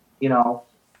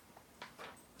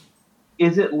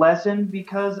 Is it lessened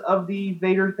because of the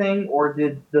Vader thing, or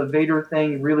did the Vader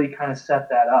thing really kind of set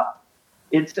that up?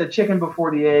 It's a chicken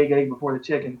before the egg before the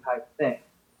chicken type thing.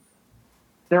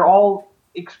 They're all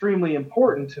extremely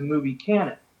important to movie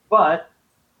canon, but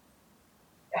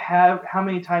how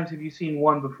many times have you seen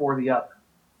one before the other?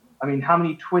 I mean, how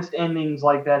many twist endings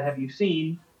like that have you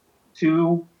seen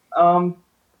to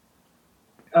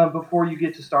before you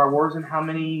get to Star Wars, and how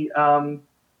many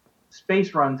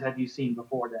space runs have you seen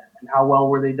before then, and how well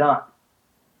were they done?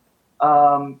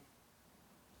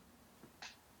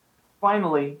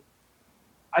 Finally,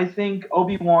 I think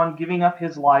Obi-Wan giving up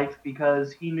his life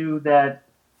because he knew that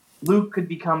Luke could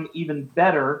become even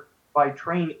better by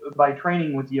training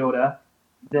with Yoda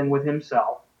than with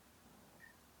himself,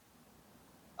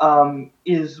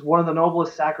 is one of the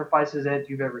noblest sacrifices that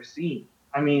you've ever seen.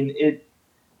 I mean,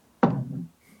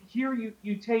 here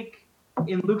you take,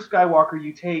 in Luke Skywalker,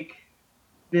 you take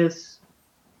this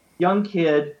young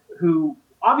kid who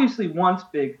obviously wants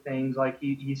big things, like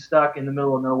he's stuck in the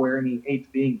middle of nowhere and he hates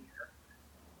being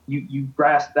here. You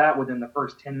grasp that within the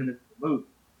first 10 minutes of the movie.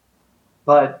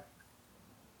 But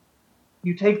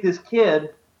you take this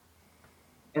kid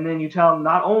and then you tell him,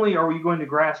 not only are we going to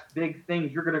grasp big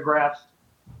things, you're going to grasp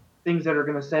things that are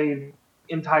going to save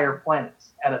entire planets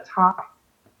at a time.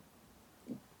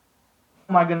 How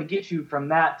am I going to get you from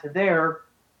that to there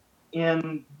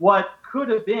in what could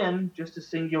have been just a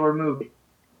singular movie?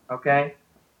 Okay?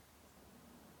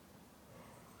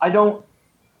 I don't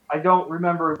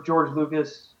remember if George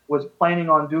Lucas was planning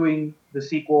on doing the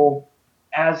sequel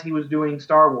as he was doing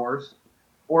Star Wars,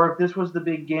 or if this was the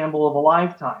big gamble of a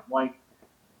lifetime. Like,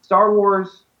 Star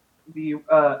Wars,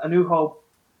 A New Hope,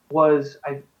 was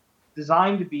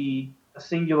designed to be a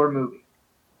singular movie.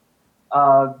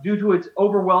 due to its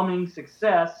overwhelming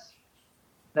success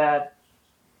that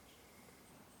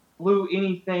blew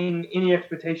any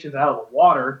expectations out of the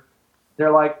water,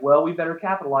 they're like, well, we better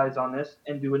capitalize on this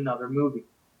and do another movie.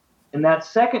 And that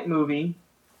second movie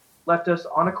left us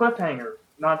on a cliffhanger,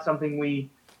 not something we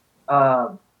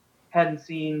hadn't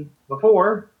seen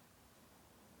before,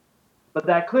 but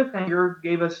that cliffhanger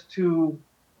gave us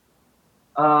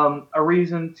a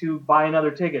reason to buy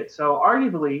another ticket. So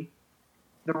arguably,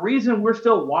 the reason we're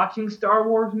still watching Star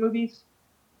Wars movies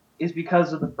is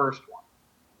because of the first one.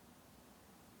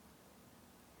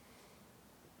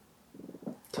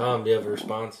 Tom, do you have a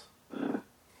response?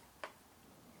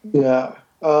 Yeah.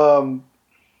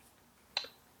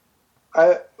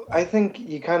 I think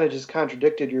you kind of just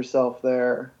contradicted yourself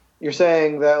there. You're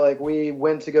saying that like we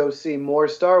went to go see more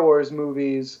Star Wars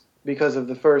movies because of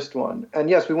the first one, and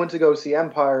yes, we went to go see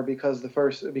Empire because of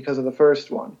the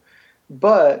first one,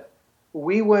 but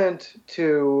we went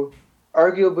to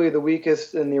arguably the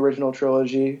weakest in the original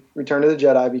trilogy, Return of the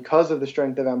Jedi, because of the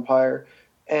strength of Empire,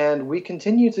 and we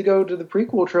continue to go to the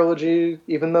prequel trilogy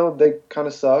even though they kind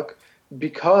of suck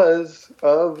because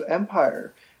of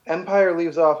Empire. Empire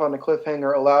leaves off on a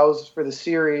cliffhanger, allows for the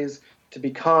series to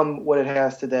become what it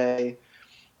has today.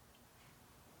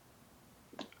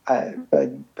 I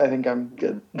think I'm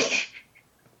good.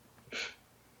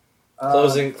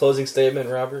 Closing statement,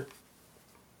 Robert?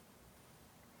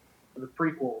 The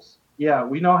prequels. Yeah,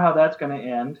 we know how that's going to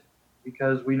end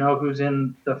because we know who's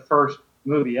in the first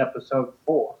movie, Episode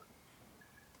 4.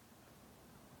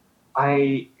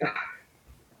 I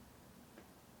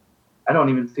don't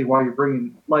even see why you're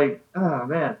bringing, like, oh,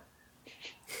 man.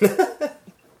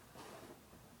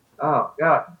 Oh,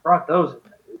 God, you brought those in.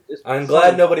 I'm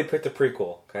glad nobody picked a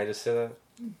prequel. Can I just say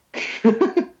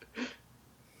that?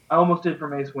 I almost did for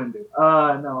Mace Windu.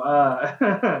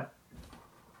 No.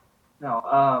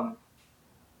 No,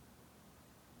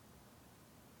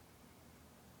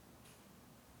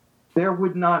 there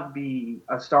would not be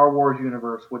a Star Wars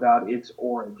universe without its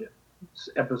origin,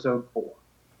 Episode 4.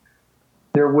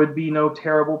 There would be no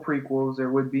terrible prequels. There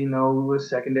would be no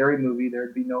secondary movie.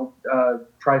 There'd be no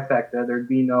trifecta. There'd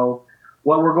be no...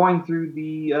 Well, we're going through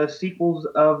the sequels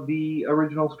of the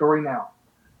original story now.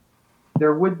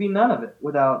 There would be none of it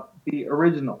without the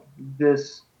original.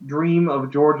 This dream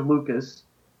of George Lucas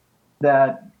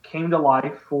that came to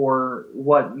life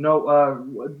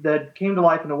that came to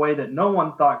life in a way that no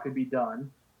one thought could be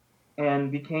done,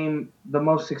 and became the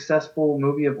most successful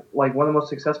movie of one of the most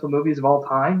successful movies of all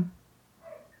time.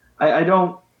 I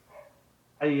don't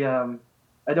know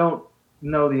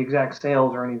the exact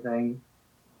sales or anything.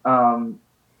 I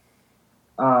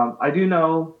do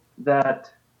know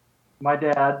that my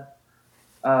dad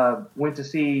went to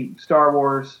see Star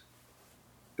Wars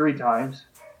 3 times,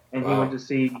 and he went to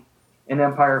see An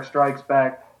Empire Strikes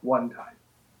Back 1 time.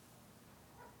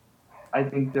 I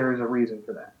think there is a reason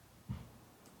for that.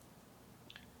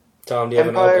 Tom, do you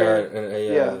have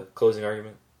a closing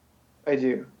argument? I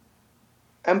do.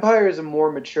 Empire is a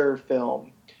more mature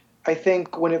film. I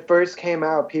think when it first came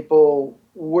out, people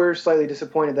were slightly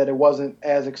disappointed that it wasn't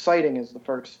as exciting as the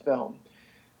first film.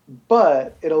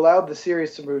 But it allowed the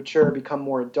series to mature, become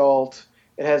more adult.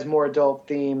 It has more adult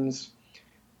themes.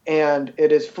 And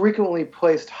it is frequently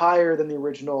placed higher than the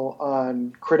original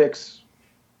on critics'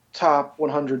 top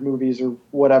 100 movies or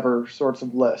whatever sorts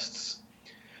of lists.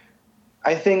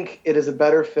 I think it is a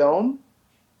better film.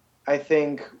 I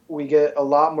think we get a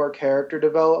lot more character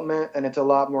development, and it's a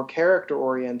lot more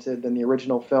character-oriented than the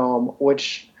original film,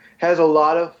 which has a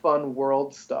lot of fun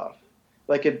world stuff.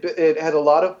 Like, it has a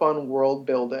lot of fun world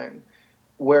building,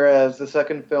 whereas the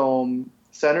second film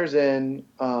centers in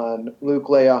on Luke,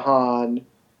 Leia, Han,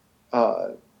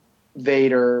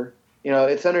 Vader. You know,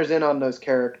 it centers in on those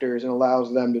characters and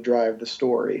allows them to drive the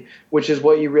story, which is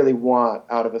what you really want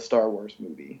out of a Star Wars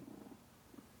movie.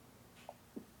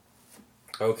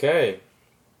 Okay.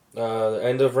 The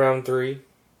end of round 3.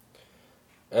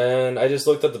 And I just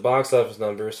looked at the box office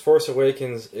numbers. Force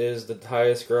Awakens is the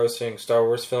highest grossing Star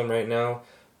Wars film right now,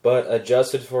 but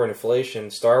adjusted for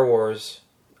inflation, Star Wars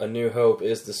A New Hope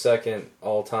is the second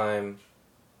all-time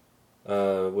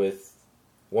with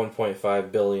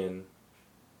 1.5 billion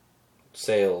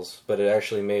sales, but it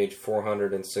actually made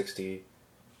 460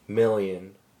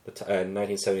 million in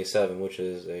 1977, which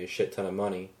is a shit ton of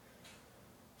money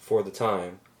for the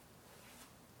time.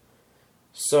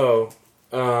 So,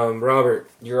 Robert,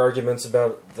 your arguments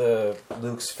about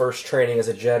Luke's first training as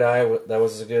a Jedi, that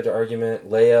was a good argument.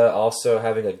 Leia also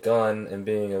having a gun and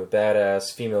being a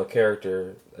badass female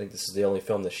character. I think this is the only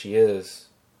film that she is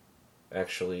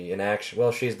actually in action.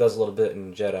 Well, she does a little bit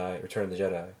in Return of the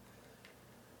Jedi.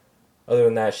 other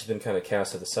than that, she's been kind of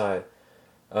cast to the side.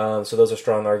 So those are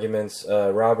strong arguments.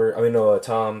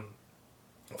 Tom,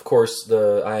 of course,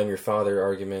 the "I am your father"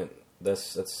 argument.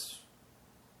 That's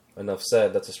enough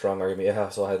said. That's a strong argument. It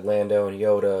also had Lando and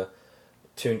Yoda,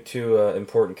 two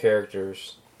important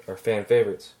characters, are fan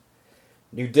favorites.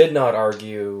 You did not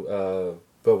argue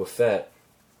Boba Fett.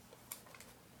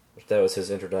 That was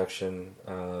his introduction.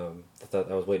 I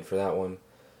thought I was waiting for that one.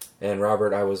 And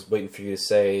Robert, I was waiting for you to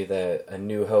say that A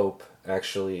New Hope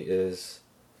actually is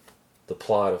the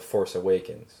plot of Force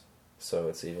Awakens. So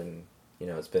it's even,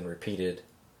 it's been repeated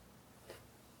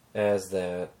as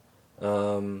that.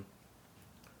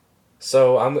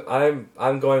 So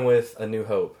I'm going with A New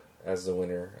Hope as the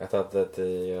winner. I thought that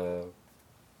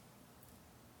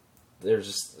there's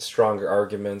just stronger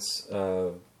arguments.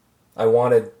 I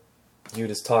wanted you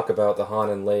to talk about the Han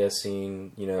and Leia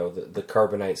scene, the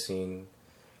carbonite scene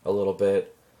a little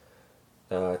bit,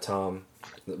 Tom,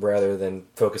 rather than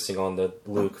focusing on the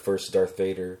Luke versus Darth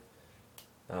Vader.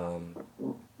 But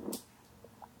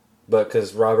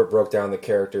because Robert broke down the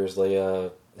characters,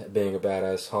 Leia being a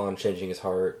badass, Han changing his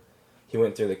heart, he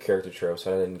went through the character tropes,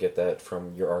 so I didn't get that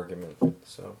from your argument.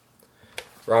 So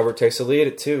Robert takes the lead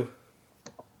at 2.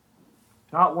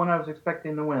 Not one I was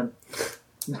expecting to win.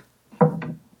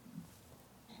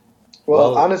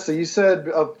 Well, honestly, you said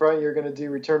up front you're going to do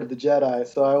Return of the Jedi,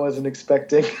 so I wasn't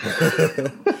expecting.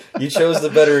 You chose the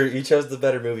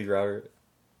better movie, Robert.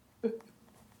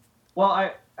 Well,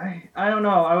 I don't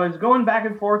know. I was going back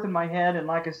and forth in my head, and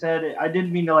like I said, I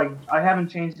didn't mean to I haven't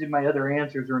changed my other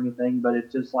answers or anything, but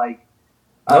it's just like.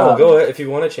 No, go ahead. If you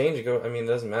want to change it, go. I mean, it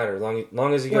doesn't matter.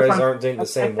 Long as you guys aren't doing the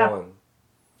same one.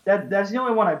 That's the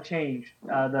only one I've changed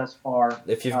thus far.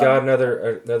 If you've got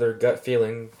another gut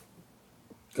feeling,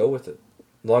 go with it.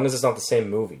 As long as it's not the same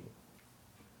movie.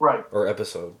 Right. Or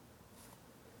episode.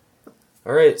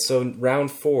 Alright, so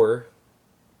round 4.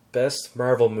 Best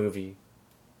Marvel movie.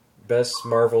 Best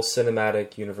Marvel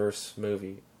Cinematic Universe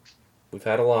movie. We've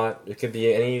had a lot. It could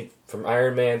be any, from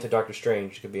Iron Man to Doctor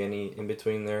Strange. It could be any in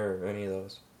between there, or any of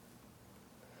those.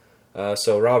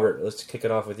 So, Robert, let's kick it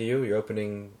off with you. Your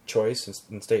opening choice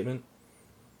and statement.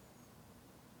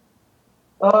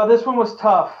 This one was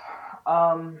tough.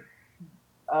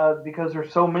 Because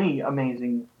there's so many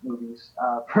amazing movies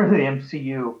for the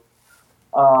MCU.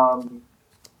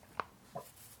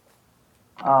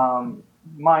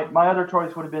 My other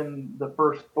choice would have been the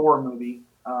first Thor movie.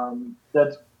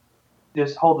 That's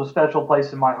just holds a special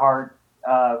place in my heart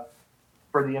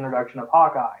for the introduction of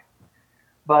Hawkeye.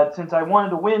 But since I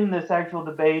wanted to win this actual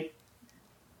debate,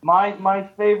 my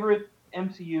favorite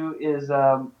MCU is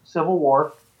Civil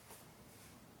War.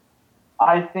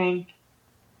 I think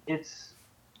it's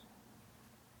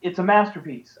a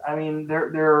masterpiece. I mean,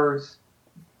 there's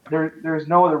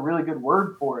no other really good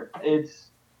word for it.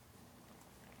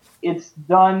 It's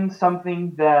done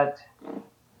something that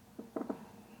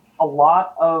a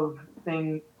lot of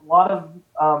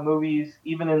movies,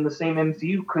 even in the same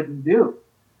MCU, couldn't do.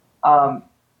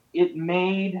 It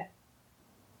made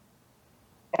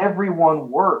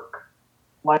everyone work.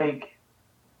 Like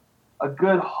a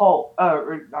good Hulk,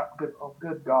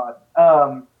 good God,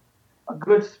 a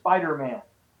good Spider-Man,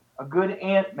 a good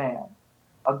Ant-Man,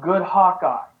 a good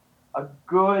Hawkeye, a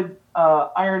good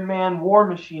Iron Man War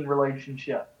Machine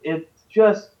relationship. It's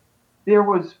just, there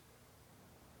was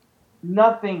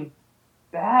nothing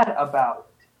bad about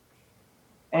it.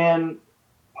 And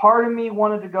part of me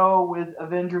wanted to go with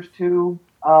Avengers 2,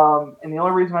 and the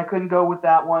only reason I couldn't go with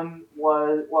that one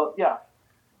was,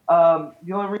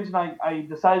 the only reason I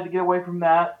decided to get away from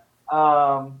that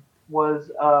was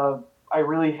I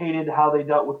really hated how they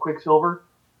dealt with Quicksilver.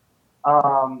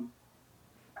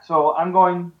 So I'm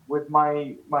going with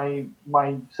my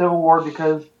Civil War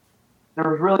because there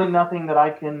was really nothing that I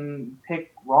can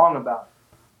pick wrong about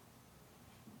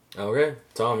it. Okay,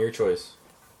 Tom, your choice.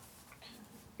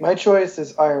 My choice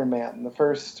is Iron Man, the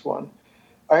first one.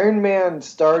 Iron Man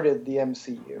started the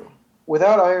MCU.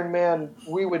 Without Iron Man,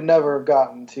 we would never have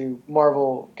gotten to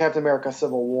Marvel Captain America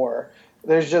Civil War.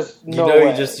 There's just no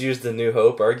way. You just used the New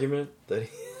Hope argument?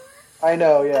 I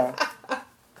know, yeah.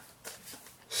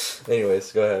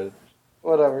 Anyways, go ahead.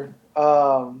 Whatever.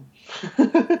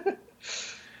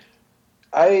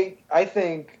 I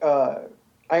think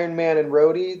Iron Man and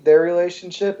Rhodey, their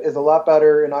relationship is a lot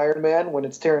better in Iron Man when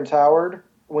it's Terrence Howard.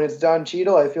 When it's Don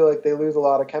Cheadle, I feel like they lose a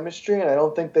lot of chemistry, and I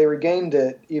don't think they regained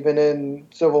it even in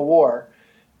Civil War.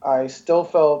 I still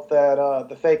felt that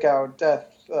the fake-out death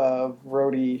of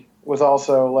Rhodey was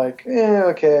also like,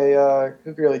 okay,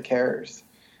 who really cares?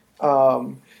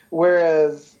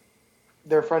 Whereas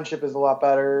their friendship is a lot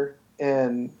better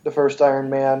in the first Iron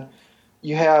Man.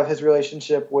 You have his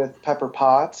relationship with Pepper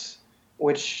Potts,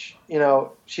 which,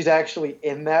 she's actually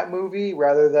in that movie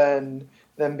rather than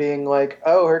them being like,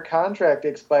 oh, her contract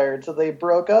expired, so they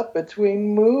broke up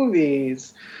between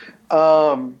movies.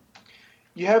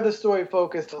 You have the story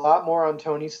focused a lot more on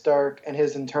Tony Stark and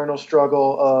his internal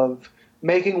struggle of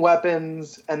making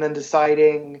weapons and then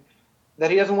deciding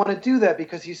that he doesn't want to do that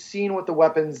because he's seen what the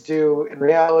weapons do in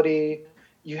reality.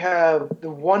 You have the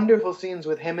wonderful scenes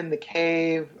with him in the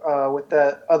cave with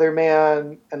that other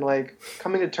man and like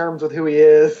coming to terms with who he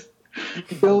is,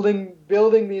 building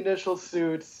the initial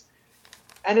suits,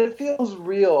 and it feels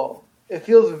real. It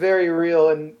feels very real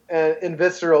and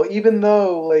visceral, even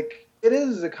though like it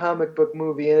is a comic book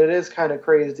movie and it is kind of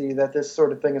crazy that this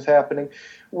sort of thing is happening.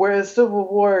 Whereas Civil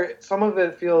War, some of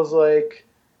it feels like,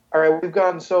 all right, we've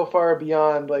gone so far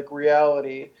beyond like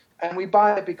reality, and we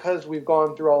buy it because we've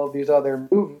gone through all of these other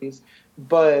movies.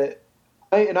 But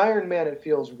in Iron Man, it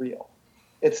feels real.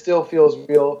 It still feels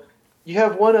real. You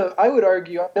have one of, I would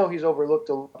argue, I know he's overlooked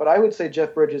a lot, but I would say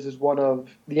Jeff Bridges is one of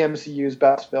the MCU's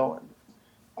best villains.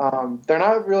 They're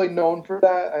not really known for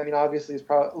that. I mean, obviously,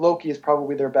 Loki is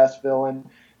probably their best villain,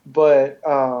 but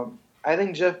I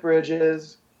think Jeff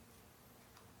Bridges,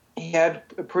 he had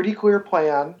a pretty clear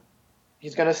plan.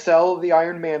 He's going to sell the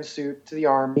Iron Man suit to the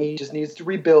army. He just needs to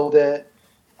rebuild it.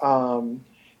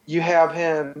 You have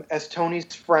him as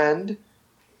Tony's friend,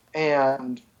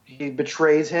 and he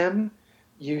betrays him.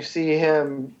 You see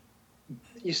him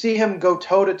go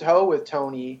toe to toe with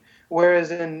Tony. Whereas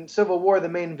in Civil War, the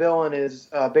main villain is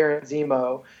Baron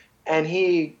Zemo, and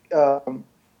he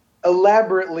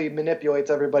elaborately manipulates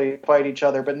everybody to fight each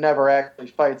other, but never actually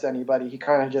fights anybody. He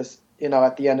kind of just,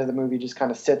 at the end of the movie, just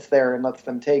kind of sits there and lets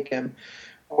them take him.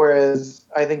 Whereas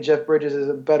I think Jeff Bridges is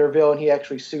a better villain. He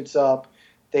actually suits up.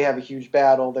 They have a huge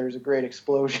battle. There's a great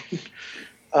explosion.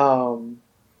 And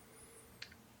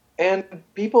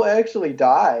people actually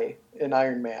die in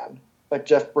Iron Man, like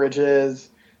Jeff Bridges.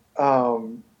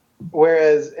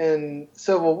 Whereas in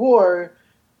Civil War,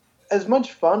 as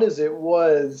much fun as it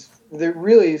was, it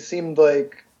really seemed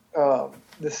like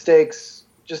the stakes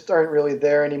just aren't really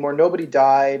there anymore. Nobody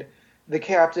died. The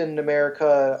Captain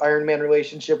America Iron Man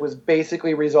relationship was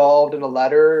basically resolved in a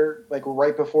letter, like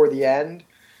right before the end.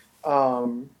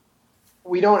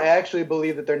 We don't actually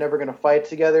believe that they're never going to fight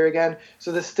together again.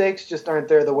 So the stakes just aren't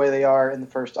there the way they are in the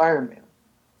first Iron Man.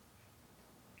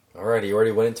 All right, he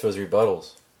already went into his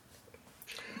rebuttals.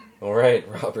 All right,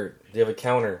 Robert, do you have a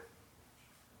counter?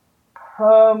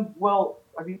 Well,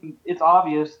 I mean, it's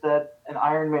obvious that an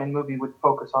Iron Man movie would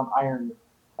focus on Iron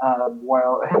Man,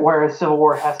 whereas Civil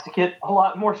War has to get a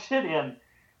lot more shit in.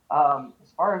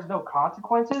 As far as no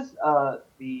consequences,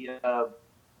 the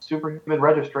Superhuman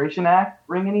Registration Act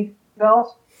ring any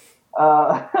bells?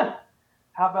 How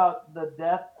about the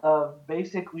death of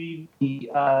basically the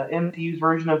MCU's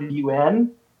version of the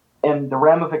UN and the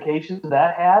ramifications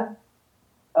that had?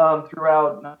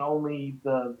 Throughout not only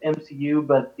the MCU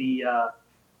but the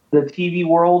TV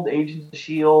world, Agents of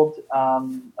S.H.I.E.L.D.,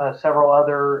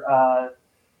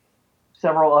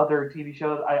 several other TV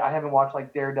shows. I haven't watched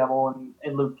like Daredevil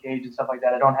and Luke Cage and stuff like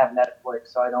that. I don't have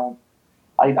Netflix, so I don't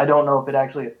know if it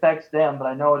actually affects them, but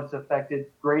I know it's affected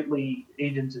greatly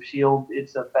Agents of S.H.I.E.L.D.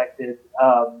 It's affected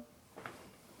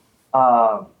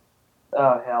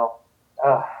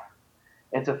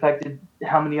it's affected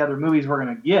how many other movies we're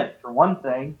going to get, for one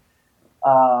thing.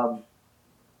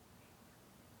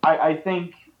 I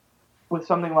think with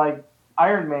something like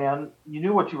Iron Man, you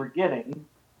knew what you were getting.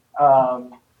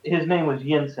 His name was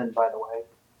Yinsen, by the way.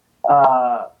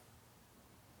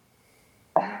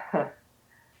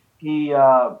 These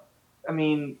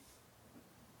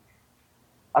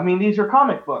are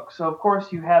comic books, so of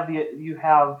course you have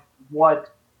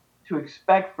what to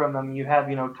expect from them. You have,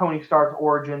 Tony Stark's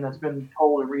origin that's been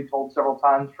told and retold several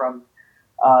times from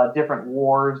different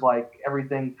wars, like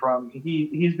everything from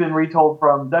he's been retold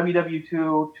from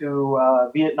WW2 to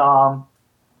Vietnam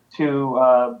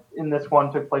to in this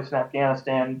one took place in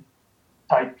Afghanistan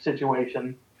type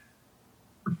situation.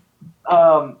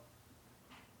 The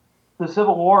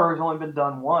Civil War has only been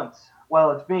done once.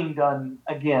 Well, it's being done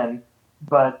again,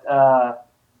 but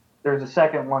there's a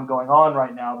second one going on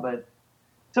right now. But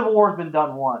Civil War has been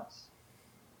done once.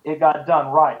 It got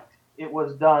done right. It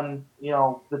was done,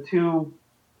 the two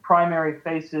primary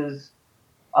faces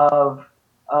of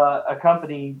a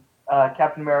company,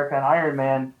 Captain America and Iron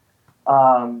Man,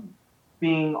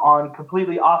 being on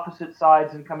completely opposite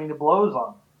sides and coming to blows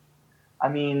on them. I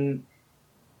mean,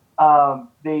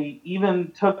 they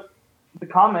even took the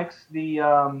comics. The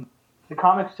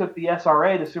comics took the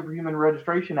SRA, the Superhuman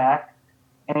Registration Act,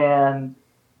 and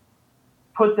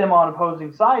put them on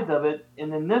opposing sides of it.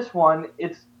 And in this one,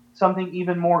 it's something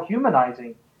even more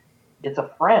humanizing. It's a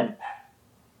friend.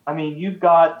 I mean, you've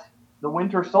got the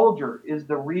Winter Soldier is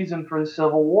the reason for the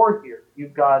Civil War here.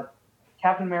 You've got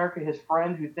Captain America, his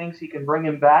friend, who thinks he can bring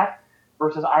him back,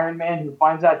 versus Iron Man, who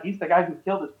finds out he's the guy who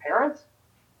killed his parents.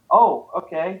 Oh,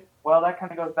 okay. Well, that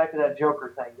kind of goes back to that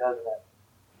Joker thing, doesn't it?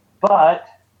 But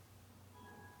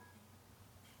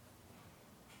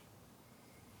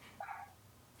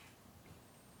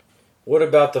what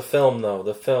about the film, though?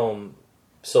 The film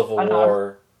Civil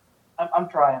War. I'm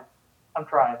trying.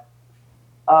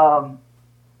 I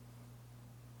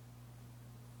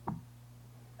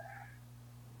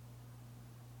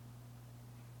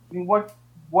mean, what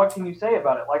can you say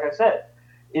about it? Like I said,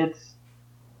 it's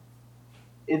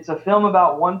a film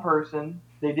about one person.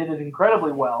 They did it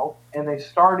incredibly well, and they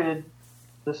started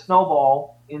the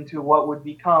snowball into what would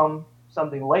become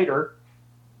something later,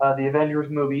 the Avengers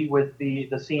movie with the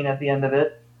scene at the end of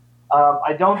it.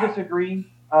 I don't disagree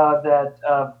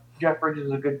that Jeff Bridges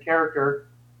is a good character.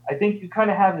 I think you kind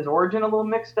of have his origin a little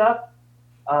mixed up,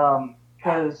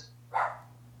 because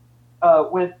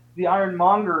with the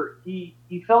Ironmonger, he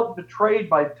felt betrayed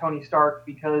by Tony Stark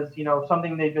because,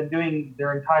 something they've been doing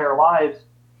their entire lives,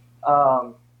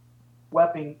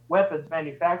 weapons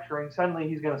manufacturing, suddenly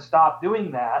he's going to stop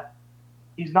doing that.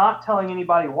 He's not telling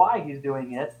anybody why he's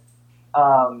doing it.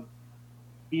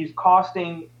 He's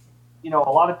costing, a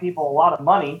lot of people a lot of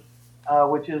money,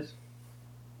 which is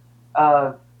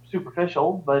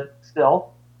superficial, but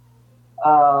still.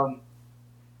 And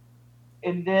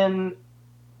then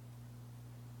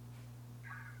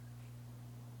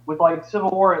with like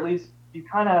Civil War, at least you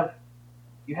have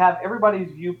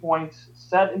everybody's viewpoints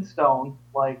set in stone,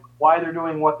 like why they're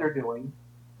doing what they're doing,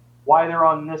 why they're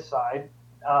on this side.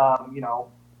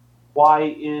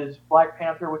 Why is Black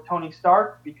Panther with Tony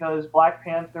Stark? Because Black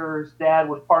Panther's dad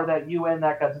was part of that UN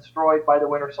that got destroyed by the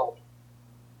Winter Soldier.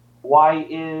 Why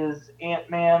is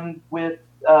Ant-Man with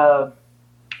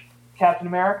Captain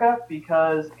America?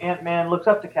 Because Ant-Man looks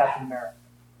up to Captain America.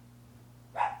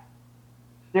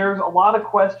 There's a lot of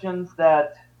questions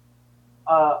that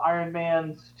Iron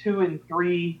Man's 2 and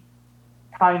 3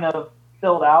 kind of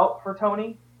filled out for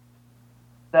Tony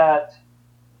that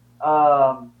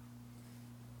Iron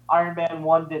Man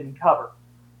 1 didn't cover.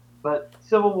 But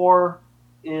Civil War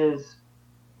is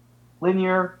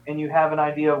linear, and you have an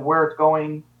idea of where it's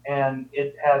going, and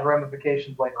it has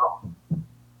ramifications later on.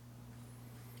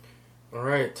 All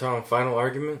right, Tom, final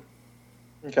argument?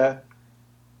 Okay.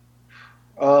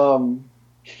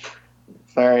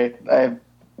 Sorry, I have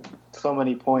so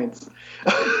many points.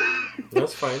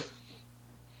 That's fine.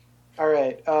 All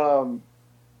right.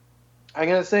 I'm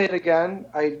going to say it again.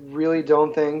 I really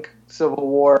don't think Civil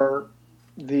War,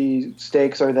 the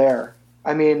stakes are there.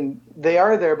 I mean, they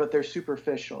are there, but they're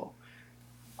superficial.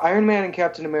 Iron Man and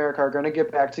Captain America are going to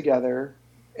get back together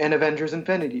in Avengers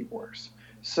Infinity Wars.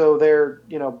 So their,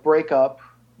 breakup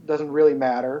doesn't really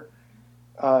matter.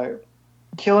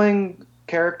 Killing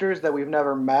characters that we've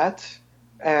never met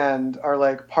and are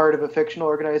like part of a fictional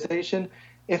organization,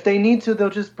 if they need to, they'll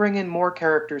just bring in more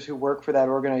characters who work for that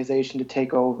organization to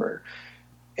take over.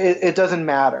 It doesn't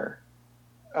matter.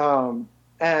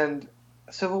 And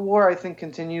Civil War, I think,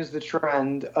 continues the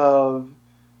trend of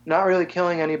not really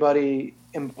killing anybody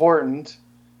important.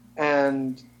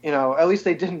 And, at least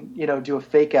they didn't, do a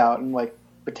fake out and like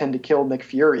pretend to kill Nick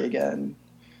Fury again.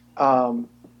 Or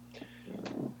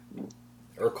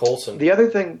Coulson. The other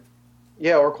thing,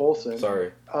 or Coulson.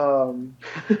 Sorry.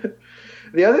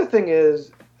 The other thing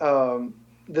is,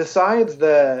 the sides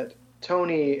that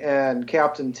Tony and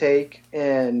Captain take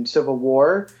in Civil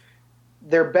War,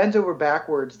 they're bent over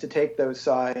backwards to take those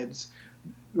sides.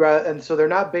 And so they're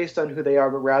not based on who they are,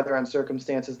 but rather on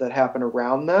circumstances that happen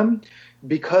around them,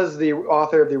 because the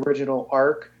author of the original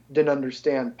arc didn't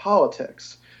understand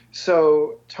politics.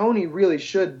 So Tony really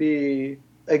should be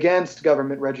against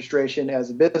government registration as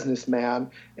a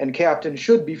businessman, and Captain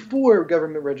should be for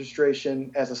government registration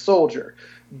as a soldier.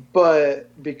 But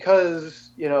because,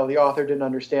 the author didn't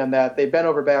understand that, they bent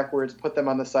over backwards, put them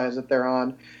on the sides that they're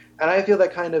on. And I feel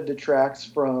that kind of detracts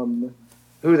from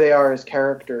who they are as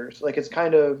characters. Like, it's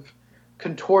kind of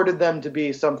contorted them to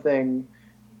be something.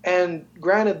 And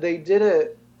granted, they did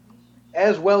it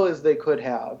as well as they could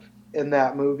have in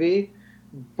that movie.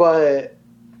 But,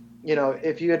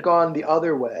 if you had gone the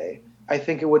other way, I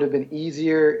think it would have been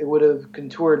easier. It would have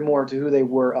contoured more to who they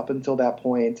were up until that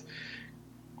point.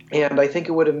 And I think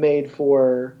it would have made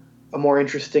for a more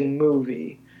interesting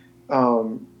movie.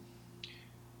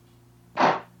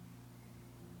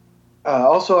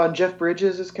 Also, on Jeff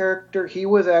Bridges' character, he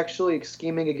was actually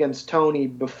scheming against Tony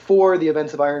before the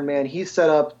events of Iron Man. He set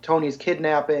up Tony's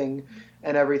kidnapping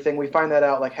and everything. We find that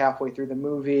out like halfway through the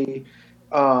movie.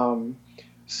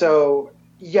 So,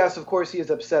 yes, of course, he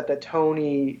is upset that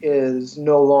Tony is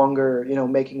no longer,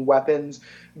 making weapons,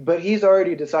 but he's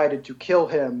already decided to kill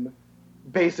him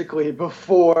basically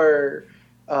before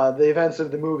the events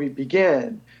of the movie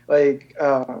begin.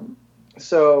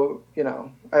 So,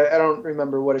 I don't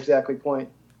remember what exactly point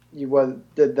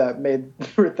did that made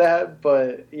for that,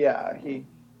 but yeah, he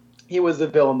was the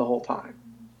villain the whole time.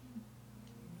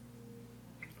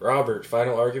 Robert,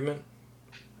 final argument?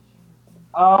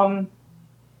 I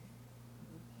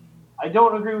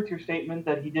don't agree with your statement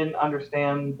that he didn't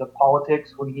understand the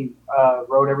politics when he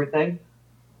wrote everything.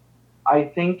 I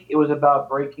think it was about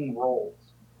breaking roles,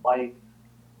 like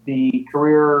the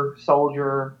career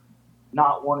soldier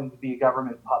not wanting to be a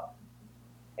government puppet,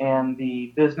 and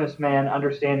the businessman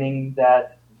understanding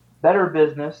that better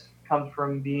business comes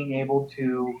from being able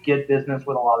to get business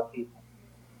with a lot of people.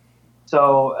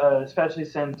 So, especially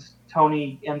since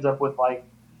Tony ends up with like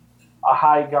a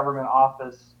high government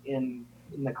office in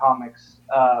the comics,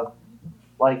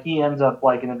 like he ends up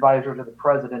like an advisor to the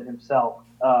president himself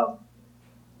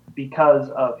because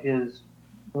of his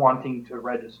wanting to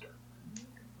register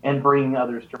and bringing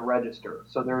others to register.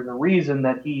 So there's a reason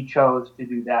that he chose to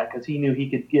do that, because he knew he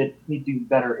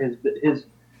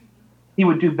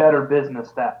would do better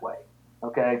business that way.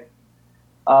 Okay.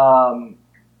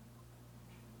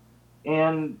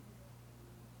 And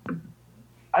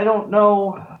I don't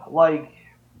know, like,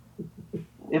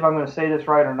 if I'm going to say this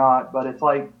right or not, but it's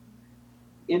like,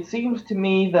 it seems to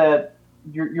me that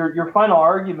your final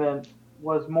argument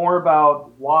was more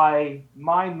about why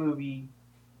my movie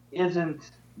isn't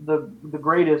the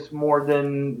greatest more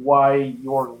than why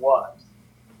yours was.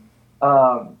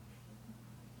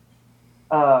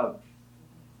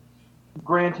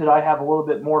 Granted, I have a little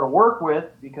bit more to work with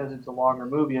because it's a longer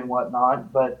movie and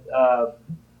whatnot, but I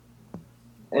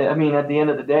mean, at the end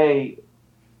of the day,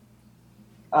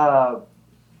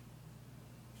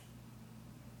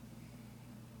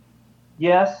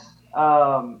 yes,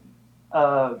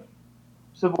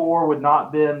 Civil War would not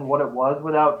have been what it was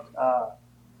without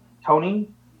Tony,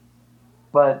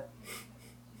 but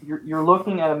you're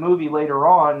looking at a movie later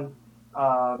on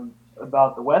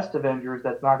about the West Avengers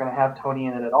that's not going to have Tony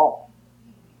in it at all.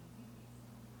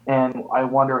 And I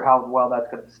wonder how well that's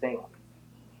going to stand.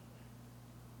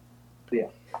 Yeah.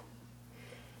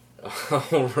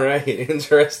 All right,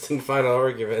 interesting final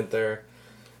argument there.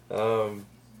 So,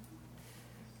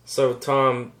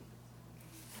 Tom,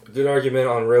 good argument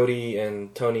on Rhodey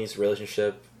and Tony's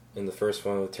relationship in the first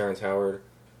one with Terrence Howard.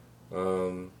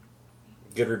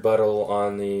 Good rebuttal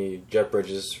on the Jeff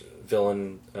Bridges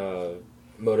villain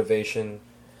motivation.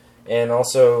 And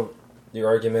also your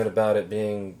argument about it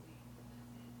being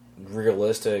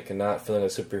realistic and not feeling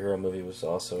like a superhero movie was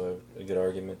also a good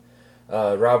argument.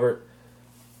 Robert,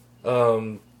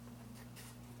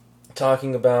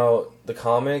 talking about the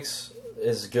comics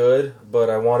is good,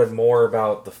 but I wanted more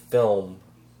about the film.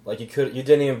 Like you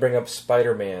didn't even bring up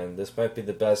Spider-Man. This might be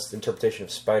the best interpretation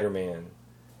of Spider-Man,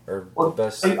 or the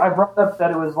best. I brought up that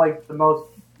it was like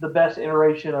the best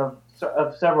iteration of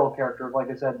several characters. Like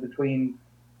I said, between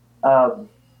I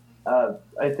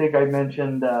think I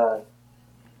mentioned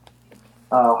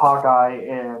Hawkeye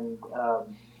and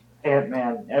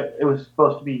Ant-Man. It was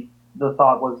supposed to be, the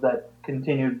thought was that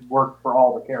continued work for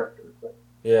all the characters. But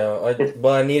yeah,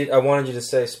 I wanted you to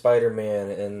say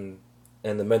Spider-Man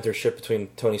and the mentorship between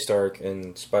Tony Stark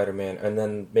and Spider-Man, and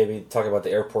then maybe talk about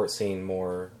the airport scene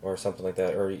more, or something like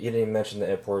that. Or you didn't even mention the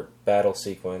airport battle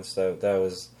sequence.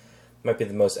 That might be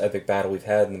the most epic battle we've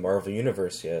had in the Marvel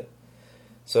Universe yet.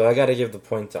 So I got to give the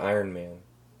point to Iron Man,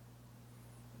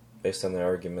 based on the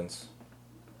arguments.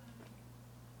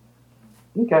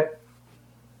 Okay.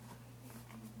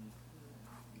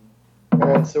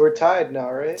 Alright, so we're tied now,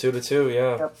 right? 2-2,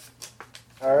 yeah. Yep.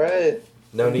 Alright.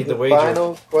 No need to wager.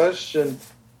 Final question.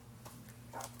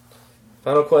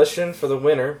 Final question for the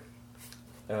winner.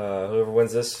 Whoever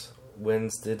wins this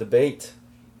wins the debate.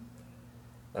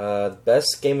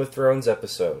 Best Game of Thrones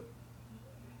episode.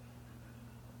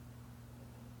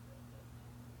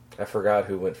 I forgot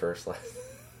who went first last.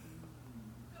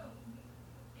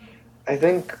 I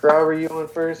think, Robert, you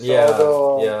went first. So Yeah,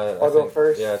 I'll go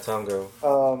first. Yeah, Tom, go.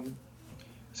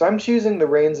 So I'm choosing The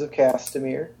Reigns of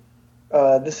Castamere.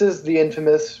 This is the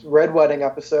infamous Red Wedding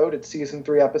episode. It's season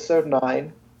 3, episode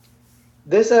 9.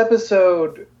 This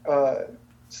episode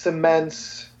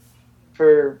cements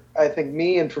for, I think,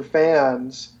 me and for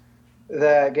fans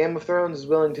that Game of Thrones is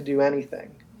willing to do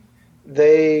anything.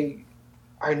 They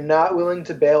are not willing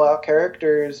to bail out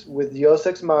characters with Deus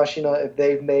Ex Machina if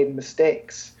they've made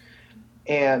mistakes.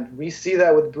 And we see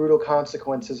that with brutal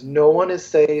consequences. No one is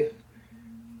safe.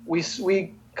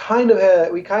 We kind of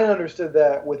understood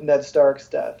that with Ned Stark's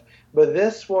death, but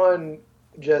this one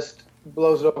just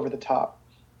blows it over the top.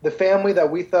 The family that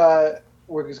we thought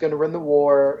was going to win the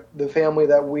war, the family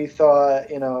that we thought,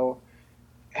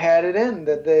 had it in,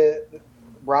 that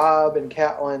Robb and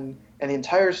Catelyn and the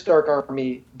entire Stark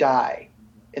army die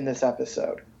in this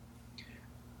episode.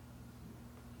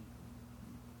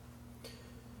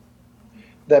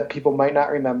 That people might not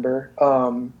remember.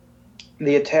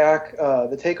 The attack,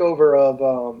 the takeover of,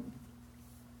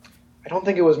 I don't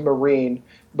think it was Meereen,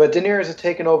 but Daenerys has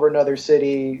taken over another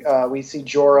city. We see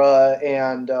Jorah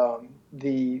and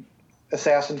the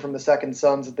assassin from the Second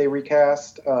Sons that they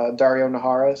recast, Dario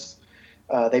Naharis.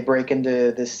 They break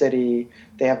into this city.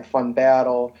 They have a fun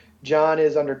battle. Jon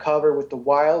is undercover with the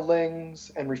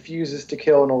wildlings and refuses to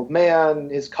kill an old man.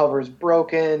 His cover is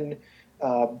broken.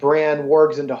 Bran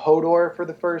wargs into Hodor for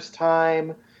the first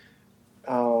time.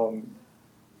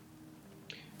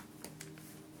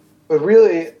 But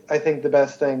really, I think the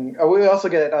best thing... we also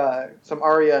get some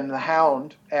Arya and the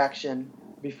Hound action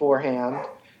beforehand.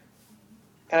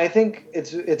 And I think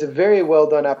it's a very well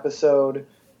done episode.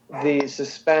 The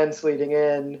suspense leading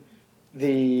in,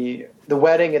 the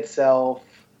wedding itself,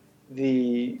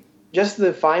 just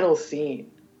the final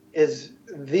scene is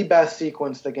the best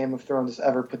sequence that Game of Thrones has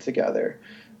ever put together.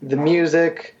 The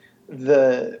music,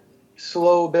 the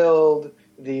slow build,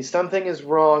 the something is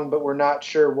wrong but we're not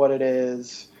sure what it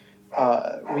is.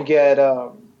 We get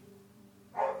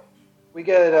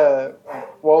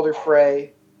Walder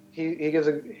Frey.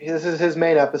 This is his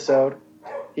main episode.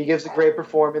 He gives a great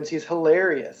performance. He's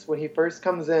hilarious. When he first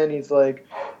comes in, he's like,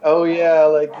 "Oh yeah,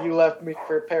 like you left me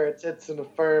for a pair of tits and a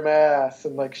firm ass,"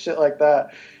 and like shit like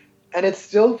that. And it's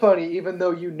still funny, even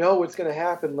though you know what's going to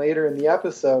happen later in the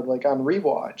episode, like on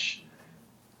rewatch.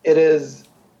 It is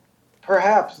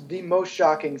perhaps the most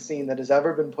shocking scene that has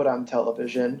ever been put on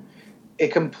television.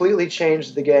 It completely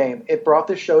changed the game. It brought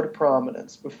the show to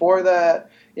prominence. Before that,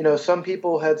 some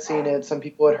people had seen it, some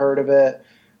people had heard of it,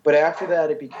 but after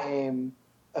that, it became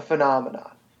a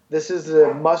phenomenon. This is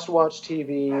a must-watch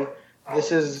TV.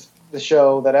 This is the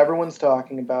show that everyone's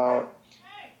talking about.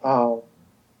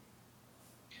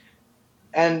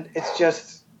 And it's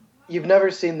just, you've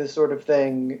never seen this sort of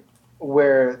thing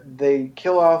where they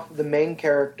kill off the main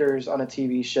characters on a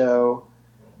TV show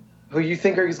who you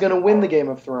think is going to win the Game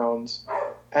of Thrones,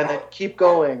 and then keep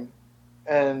going.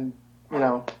 And,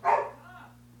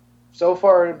 so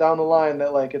far down the line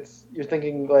that, like, you're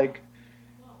thinking,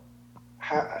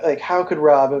 how could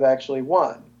Robb have actually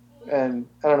won? And,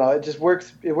 I don't know, it just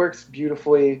works. It works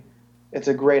beautifully. It's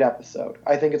a great episode.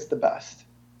 I think it's the best.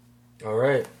 All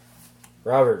right.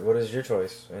 Robert, what is your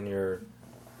choice and your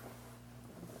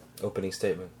opening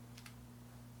statement?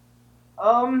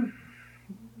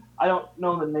 I don't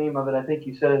know the name of it. I think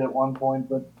you said it at one point,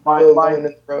 but The Lion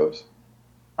in the Rose.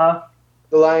 Huh?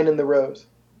 The Lion in the Rose.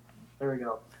 There we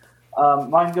go.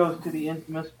 Mine goes to the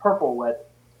infamous Purple Wedding.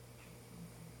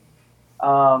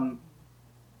 I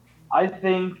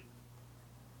think...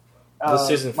 this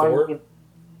season 4?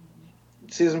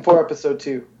 Season 4, episode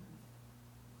 2.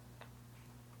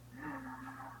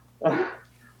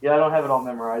 Yeah, I don't have it all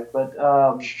memorized, but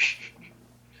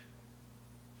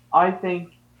I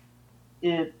think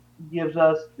it gives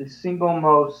us the single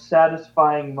most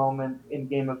satisfying moment in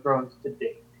Game of Thrones to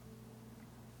date.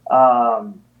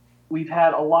 We've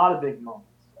had a lot of big moments,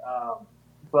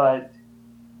 but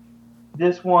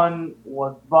this one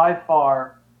was by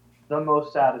far the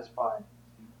most satisfying.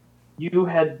 You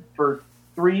had, for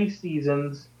 3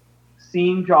 seasons,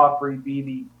 seen Joffrey be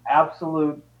the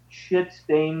absolute shit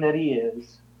stain that he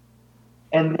is,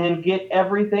 and then get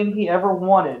everything he ever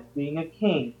wanted, being a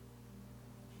king.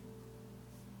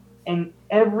 And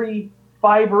every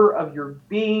fiber of your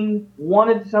being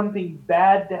wanted something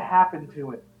bad to happen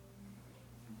to him.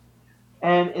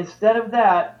 And instead of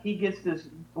that, he gets this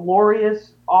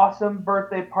glorious, awesome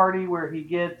birthday party where he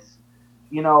gets,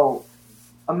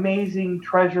 amazing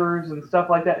treasures and stuff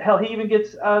like that. Hell, he even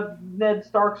gets Ned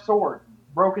Stark's sword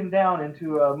broken down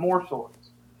into more swords.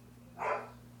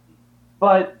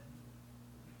 But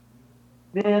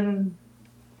then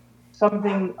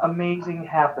something amazing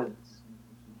happens.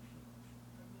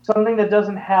 Something that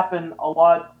doesn't happen a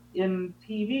lot in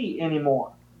TV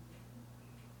anymore.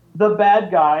 The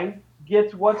bad guy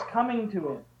gets what's coming to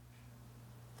him.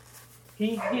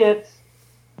 He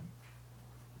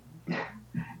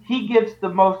gets the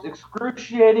most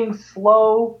excruciating,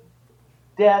 slow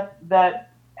death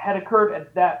that had occurred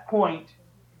at that point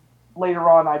later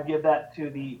on I'd give that to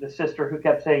the sister who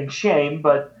kept saying shame,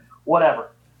 but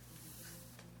whatever.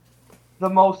 The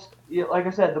most, like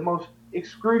I said, the most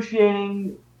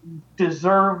excruciating,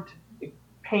 deserved,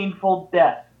 painful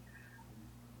death.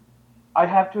 I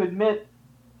have to admit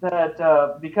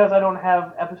that because I don't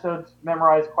have episodes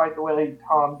memorized quite the way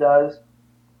Tom does,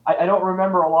 I don't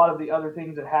remember a lot of the other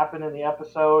things that happened in the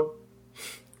episode.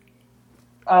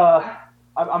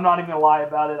 I'm not even going to lie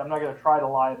about it. I'm not going to try to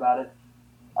lie about it.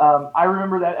 I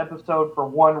remember that episode for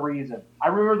one reason. I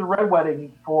remember the Red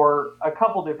Wedding for a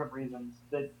couple different reasons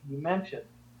that you mentioned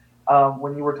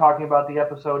when you were talking about the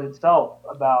episode itself,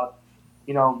 about,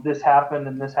 this happened,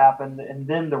 and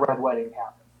then the Red Wedding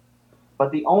happened.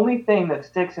 But the only thing that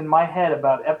sticks in my head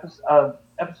about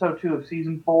episode 2 of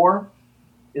season 4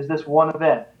 is this one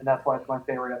event, and that's why it's my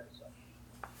favorite episode.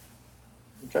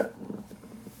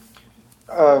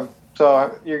 Okay.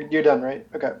 So you're done, right?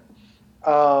 Okay.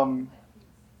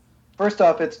 First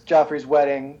off, it's Joffrey's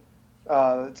wedding.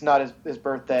 It's not his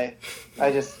birthday.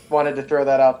 I just wanted to throw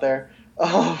that out there.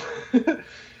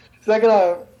 Second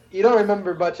off, you don't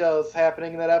remember much else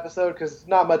happening in that episode because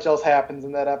not much else happens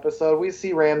in that episode. We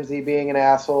see Ramsay being an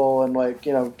asshole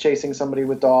and chasing somebody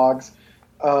with dogs,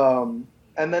 and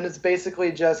then it's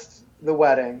basically just the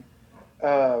wedding.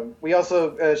 We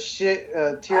also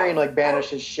Tyrion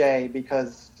banishes Shay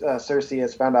because Cersei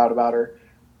has found out about her,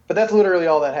 but that's literally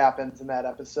all that happens in that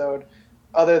episode,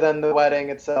 other than the wedding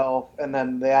itself and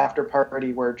then the after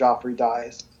party where Joffrey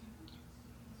dies.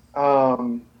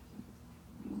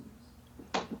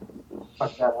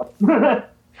 Fuck that up.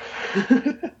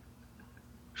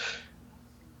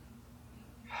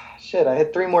 Shit, I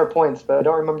had 3 more points, but I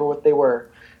don't remember what they were.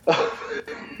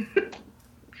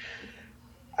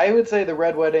 I would say the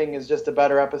Red Wedding is just a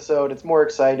better episode. It's more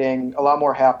exciting. A lot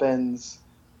more happens.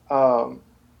 The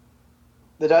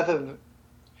death of...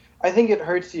 I think it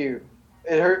hurts you.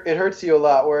 It hurts you a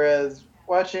lot, whereas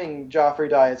watching Joffrey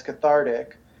die is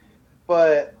cathartic.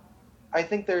 But I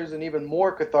think there's an even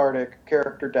more cathartic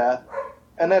character death,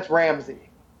 and that's Ramsay.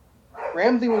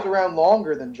 Ramsay was around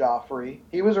longer than Joffrey.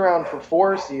 He was around for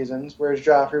 4 seasons, whereas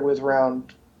Joffrey was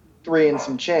around 3 and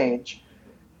some change.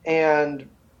 And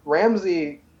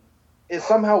Ramsay is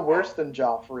somehow worse than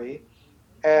Joffrey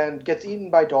and gets eaten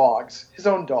by dogs, his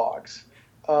own dogs.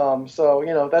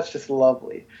 So, that's just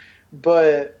lovely.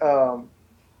 But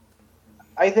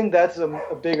I think that's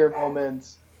a bigger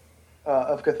moment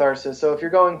of catharsis. So if you're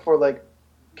going for,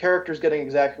 characters getting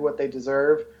exactly what they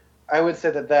deserve, I would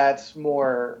say that's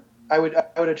more... I would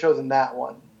have chosen that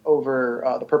one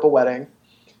over the Purple Wedding.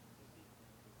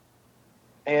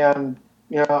 And,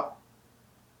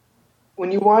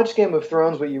 when you watch Game of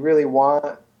Thrones, what you really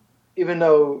want, even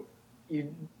though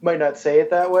you might not say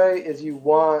it that way, is you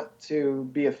want to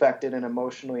be affected and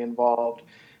emotionally involved.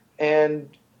 And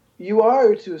you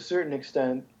are, to a certain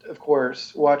extent, of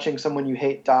course, watching someone you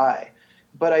hate die.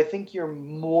 But I think you're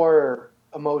more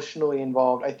emotionally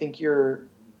involved. I think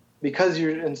because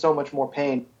you're in so much more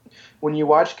pain, when you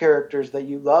watch characters that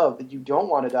you love, that you don't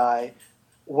want to die,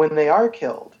 when they are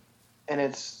killed, and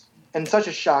it's in such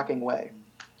a shocking way.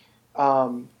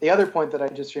 The other point that I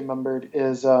just remembered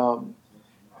is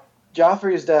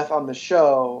Joffrey's death on the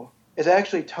show is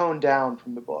actually toned down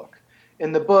from the book.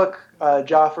 In the book,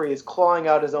 Joffrey is clawing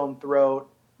out his own throat.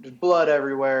 There's blood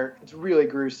everywhere. It's really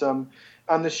gruesome.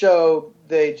 On the show,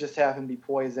 they just have him be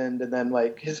poisoned, and then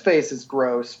his face is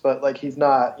gross, but he's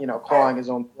not, clawing his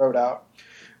own throat out.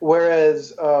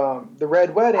 Whereas the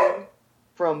Red Wedding,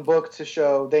 from book to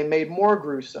show, they made more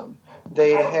gruesome.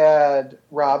 They had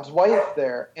Robb's wife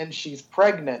there, and she's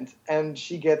pregnant, and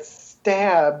she gets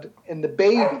stabbed in the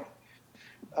baby.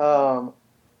 I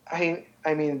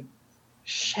mean,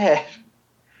 shit.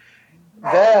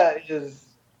 That is,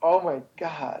 oh my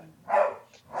God.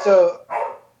 So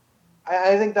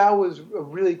I think that was a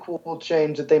really cool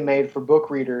change that they made for book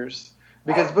readers,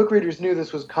 because book readers knew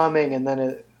this was coming,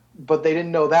 but they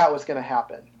didn't know that was going to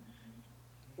happen.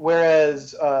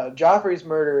 Whereas Joffrey's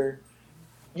murder,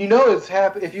 it's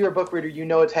happening. If you're a book reader, you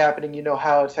know it's happening. You know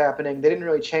how it's happening. They didn't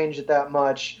really change it that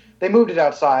much. They moved it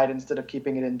outside instead of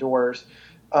keeping it indoors.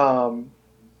 But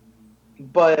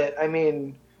I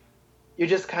mean, you're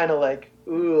just kind of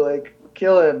ooh,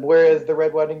 kill him. Whereas the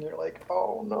Red Wedding, you're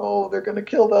oh no, they're gonna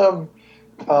kill them.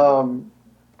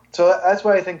 So that's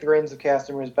why I think the Rains of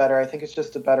Castamere is better. I think it's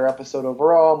just a better episode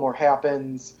overall. More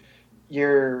happens.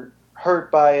 You're hurt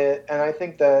by it, and I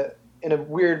think that in a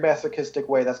weird masochistic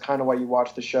way, that's kind of why you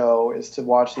watch the show, is to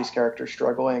watch these characters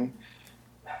struggling.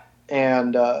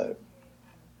 And I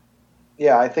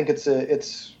think it's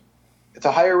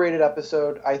a higher rated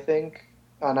episode, I think,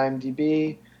 on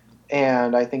IMDb,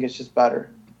 and I think it's just better.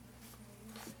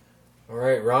 All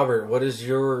right, Robert, what is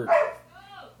your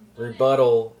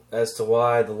rebuttal as to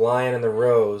why The Lion and the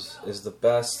Rose is the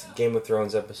best Game of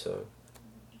Thrones episode?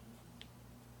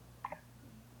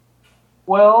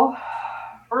 Well,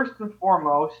 first and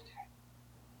foremost,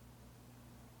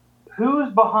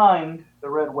 who's behind the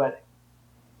Red Wedding?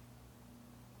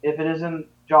 If it isn't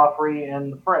Joffrey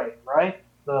and the Frey, right?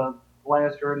 The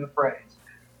Lannister and the Freys.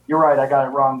 You're right, I got it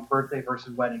wrong. Birthday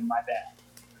versus wedding, my bad.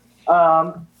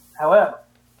 However,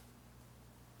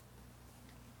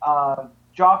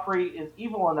 Joffrey is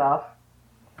evil enough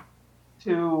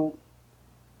to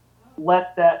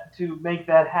make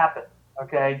that happen,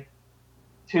 okay?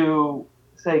 To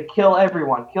say, kill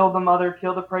everyone. Kill the mother,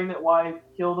 kill the pregnant wife,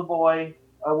 kill the boy.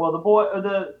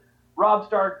 Robb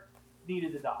Stark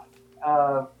needed to die.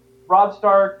 Robb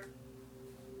Stark,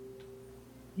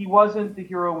 he wasn't the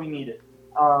hero we needed.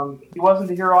 He wasn't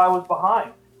the hero I was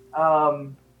behind.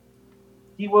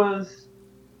 He was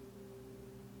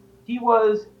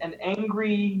an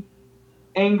angry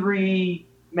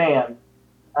man.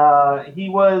 He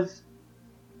was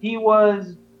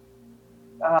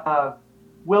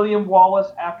William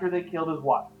Wallace after they killed his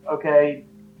wife. Okay,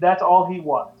 that's all he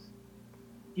was.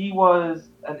 He was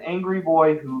an angry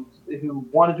boy who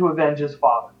wanted to avenge his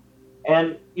father.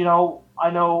 And I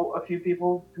know a few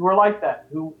people who are like that,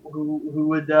 who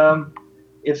would,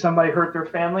 if somebody hurt their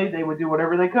family, they would do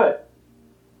whatever they could.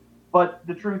 But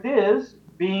the truth is,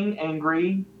 being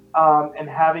angry and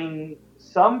having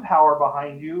some power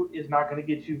behind you is not going to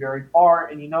get you very far,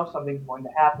 and something's going to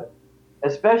happen.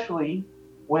 Especially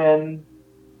when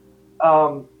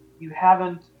you're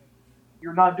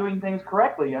not doing things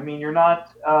correctly. I mean, you're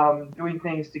not doing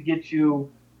things to get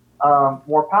you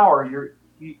more power.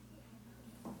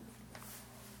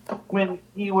 When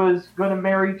he was going to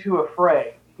marry to a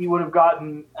Frey, he would have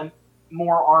gotten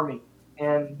more army,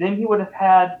 and then he would have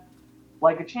had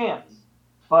a chance.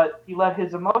 But he let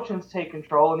his emotions take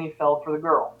control, and he fell for the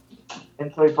girl.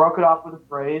 And so he broke it off with the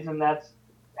Freys, and that's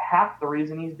half the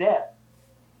reason he's dead.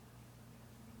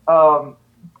 As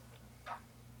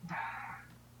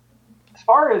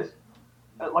far as,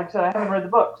 like I said, I haven't read the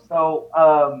book, so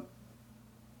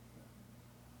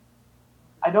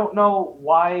I don't know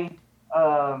why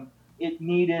it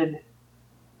needed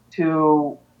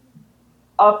to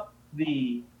up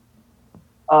the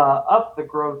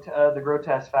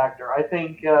grotesque factor. I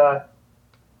think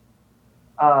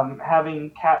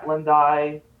having Catelyn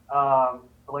die,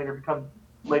 later become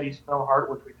Lady Snowheart,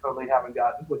 which we totally haven't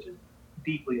gotten, which is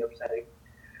deeply upsetting,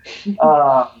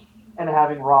 and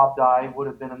having Robb die would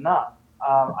have been enough.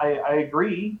 I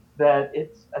agree that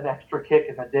it's an extra kick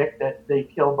in the dick that they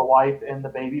killed the wife and the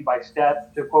baby by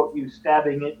to quote you,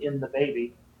 stabbing it in the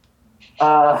baby.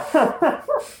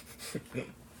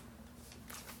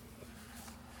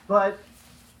 But,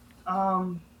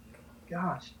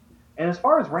 gosh. And as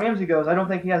far as Ramsay goes, I don't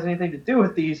think he has anything to do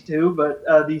with these two, but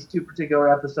these two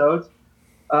particular episodes.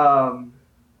 So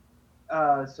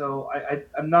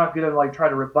I'm not going to try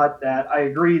to rebut that. I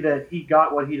agree that he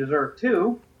got what he deserved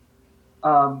too.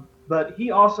 But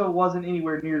he also wasn't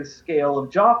anywhere near the scale of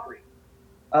Joffrey.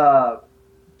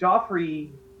 Joffrey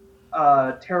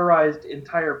terrorized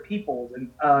entire peoples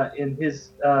in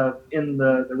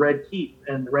the Red Keep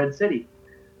and the Red City.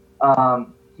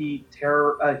 He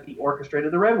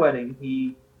orchestrated the Red Wedding.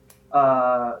 He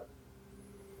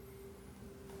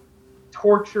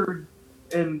tortured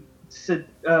and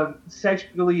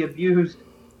sexually abused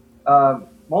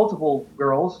multiple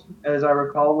girls, as I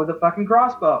recall, with a fucking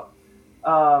crossbow.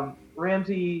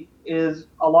 Ramsay is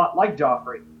a lot like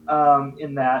Joffrey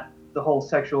in that the whole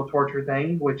sexual torture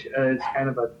thing, which is kind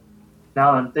of a,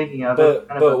 now I'm thinking of it.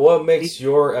 But what makes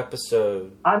your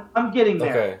episode? I'm getting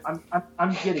there. Okay.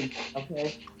 I'm getting.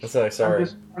 Okay. Sorry.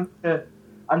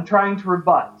 I'm trying to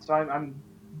rebut, so I'm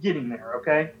getting there.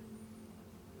 Okay.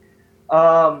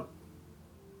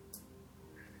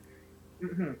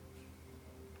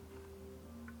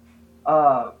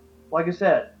 Like I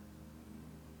said,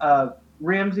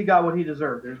 Ramsay got what he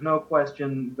deserved. There's no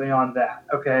question beyond that.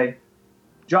 Okay.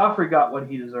 Joffrey got what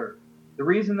he deserved. The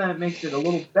reason that it makes it a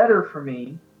little better for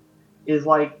me is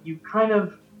you kind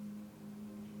of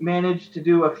managed to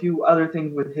do a few other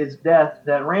things with his death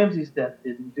that Ramsay's death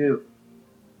didn't do.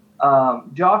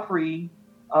 Joffrey,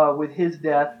 with his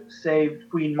death, saved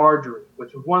Queen Marjorie,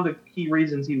 which was one of the key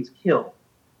reasons he was killed.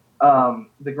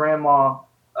 The Grandma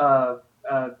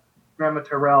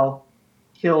Tyrell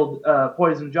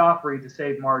poisoned Joffrey to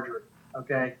save Marjorie.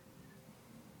 Okay.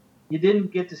 You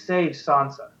didn't get to save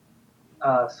Sansa.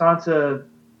 Sansa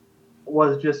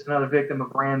was just another victim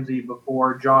of Ramsay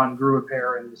before Jon grew a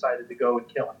pair and decided to go and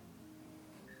kill him.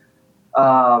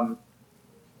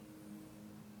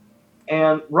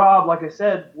 And Robb, like I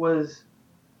said,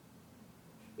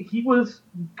 he was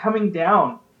coming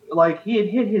down. Like, he had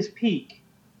hit his peak.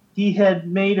 He had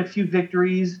made a few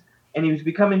victories, and he was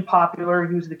becoming popular.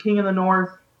 He was the king of the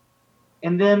North.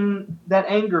 And then that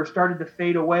anger started to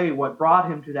fade away, what brought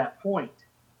him to that point.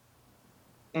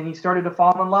 And he started to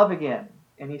fall in love again.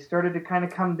 And he started to kind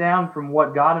of come down from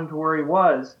what got him to where he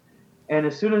was. And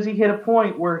as soon as he hit a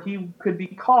point where he could be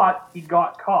caught, he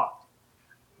got caught.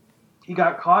 He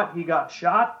got caught, he got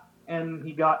shot, and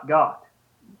he got.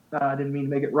 I didn't mean to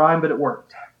make it rhyme, but it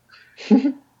worked.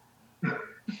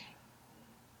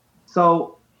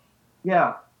 So,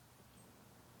 yeah.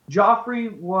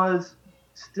 Joffrey was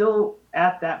still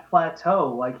at that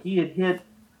plateau. Like, he had hit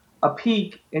a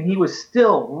peak, and he was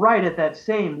still right at that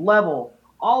same level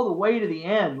all the way to the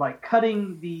end, like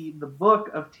cutting the book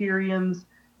of Tyrion's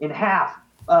in half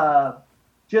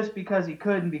just because he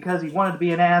could and because he wanted to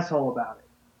be an asshole about it.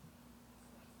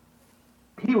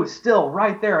 He was still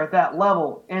right there at that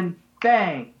level, and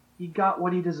bang, he got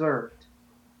what he deserved.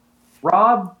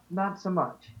 Robb, not so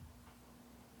much.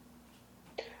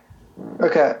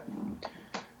 Okay.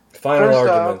 Final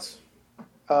First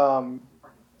arguments.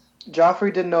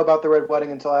 Joffrey didn't know about the Red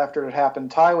Wedding until after it happened.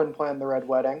 Tywin planned the Red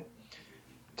Wedding.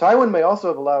 Tywin may also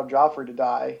have allowed Joffrey to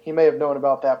die. He may have known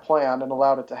about that plan and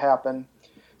allowed it to happen.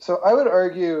 So I would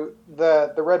argue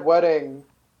that the Red Wedding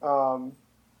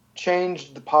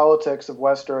changed the politics of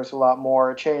Westeros a lot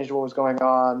more. It changed what was going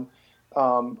on.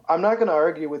 I'm not going to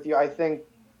argue with you. I think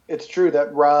it's true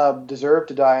that Robb deserved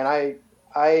to die, and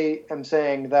I am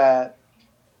saying that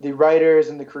the writers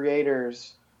and the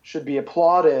creators should be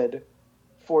applauded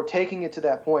for taking it to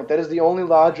that point. That is the only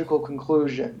logical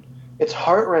conclusion. It's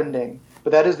heartrending,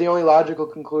 but that is the only logical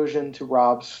conclusion to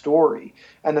Robb's story.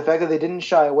 And the fact that they didn't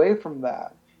shy away from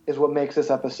that is what makes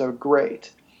this episode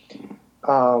great.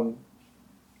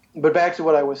 But back to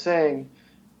what I was saying,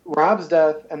 Robb's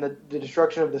death and the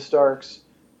destruction of the Starks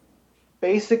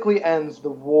basically ends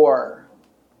the war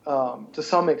to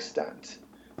some extent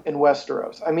in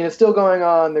Westeros. I mean, it's still going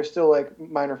on. There's still, like,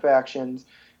 minor factions.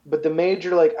 But the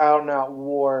major, like, out-and-out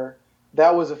war,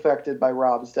 that was affected by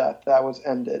Robb's death. That was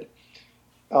ended.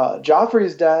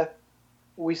 Joffrey's death,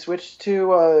 we switched to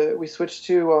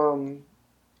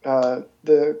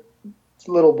the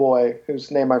little boy whose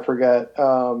name I forget.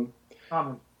 Tommen.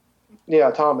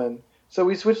 Yeah, Tommen. So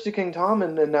we switched to King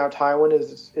Tommen, and now Tywin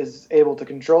is able to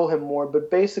control him more. But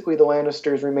basically, the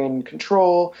Lannisters remain in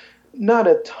control. Not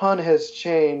a ton has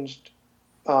changed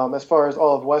as far as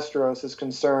all of Westeros is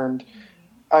concerned.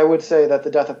 I would say that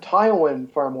the death of Tywin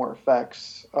far more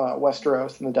affects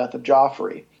Westeros than the death of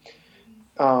Joffrey.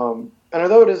 And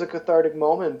although it is a cathartic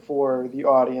moment for the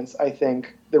audience, I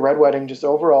think the Red Wedding just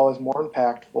overall is more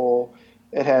impactful.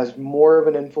 It has more of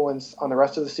an influence on the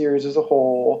rest of the series as a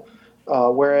whole,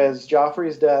 whereas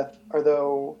Joffrey's death,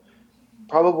 although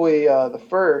probably the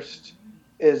first,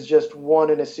 is just one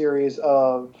in a series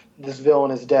of this villain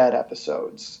is dead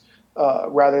episodes,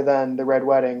 rather than the Red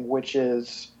Wedding, which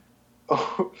is,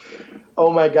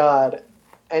 oh my god,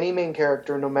 any main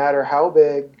character, no matter how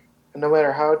big, no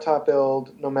matter how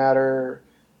top-billed, no matter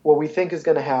what we think is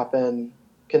going to happen,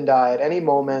 can die at any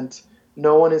moment.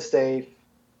 No one is safe.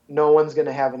 No one's going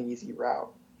to have an easy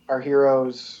route. Our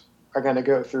heroes are going to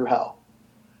go through hell.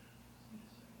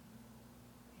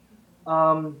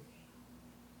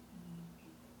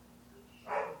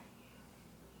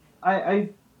 I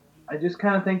just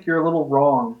kind of think you're a little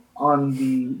wrong on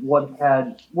the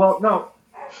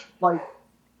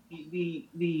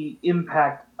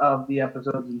impact of the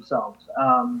episodes themselves.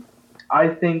 I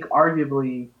think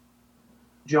arguably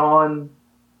Jon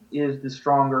is the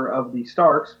stronger of the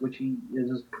Starks, which he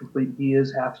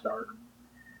is half Stark.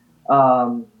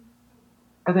 I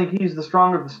think he's the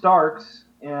stronger of the Starks,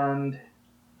 and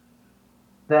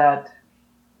that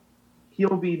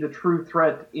he'll be the true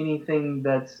threat to anything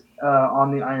that's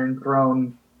on the Iron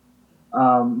Throne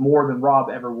more than Robb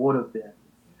ever would have been.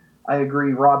 I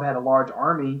agree, Robb had a large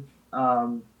army,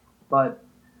 but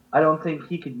I don't think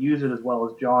he could use it as well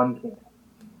as Jon can.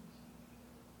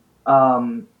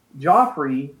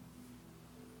 Joffrey,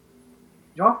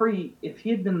 if he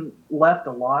had been left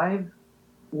alive,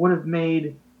 would have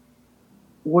been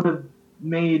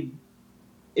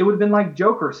like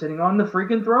Joker sitting on the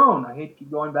freaking throne. I hate to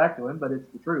keep going back to him, but it's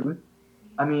the truth.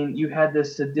 I mean, you had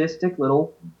this sadistic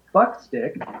little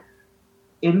fuckstick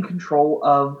in control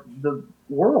of the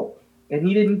world, and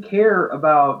he didn't care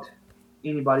about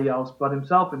anybody else but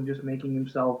himself, and just making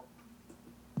himself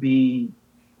be,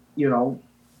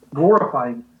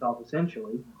 glorifying himself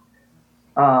essentially.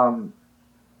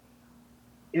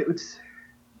 It was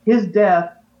his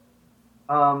death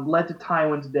led to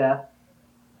Tywin's death.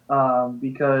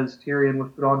 because Tyrion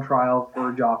was put on trial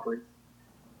for Joffrey,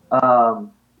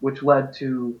 which led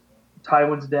to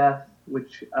Tywin's death,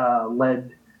 which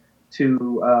led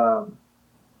to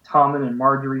Tommen and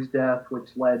Marjorie's death,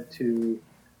 which led to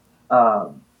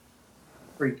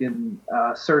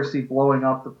Cersei blowing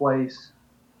up the place.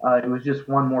 It was just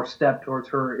one more step towards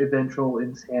her eventual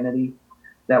insanity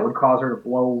that would cause her to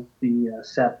blow the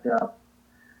Sept up.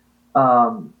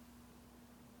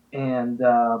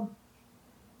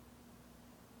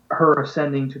 Her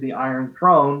ascending to the Iron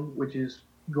Throne, which is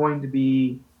going to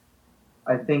be,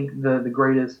 I think, the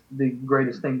greatest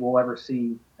thing we'll ever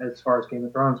see as far as Game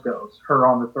of Thrones goes. Her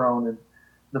on the throne and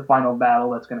the final battle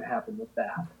that's going to happen with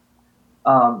that.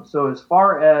 So as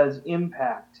far as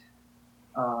impact,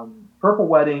 Purple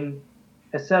Wedding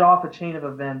has set off a chain of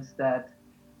events that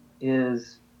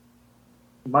is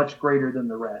much greater than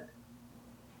the Red.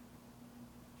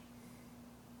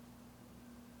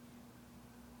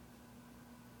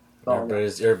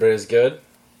 Everybody's good?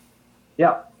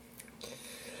 Yeah.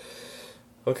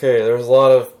 Okay, there's a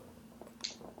lot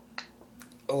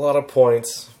of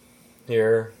points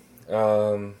here.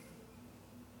 I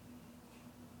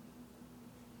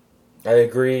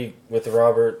agree with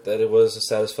Robert that it was a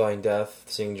satisfying death,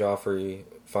 seeing Joffrey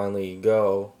finally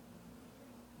go.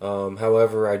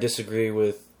 However, I disagree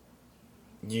with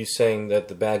you saying that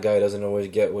the bad guy doesn't always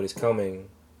get what is coming.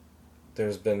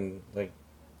 There's been, like,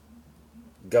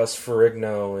 Gus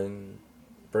Ferrigno in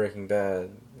Breaking Bad,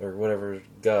 or whatever,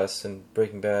 Gus in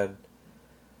Breaking Bad.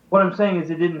 What I'm saying is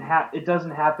it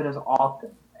doesn't happen as often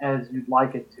as you'd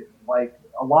like it to. Like,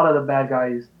 a lot of the bad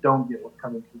guys don't get what's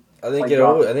coming to them. I think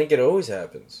it always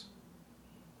happens.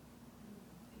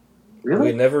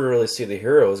 Really? We never really see the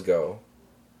heroes go.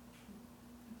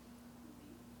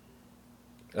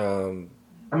 I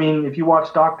mean, if you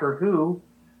watch Doctor Who,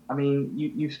 I mean,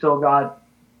 you've still got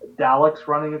Daleks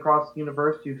running across the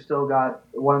universe. You've still got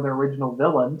one of the original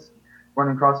villains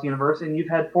running across the universe, and you've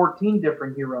had 14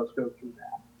 different heroes go through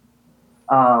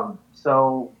that.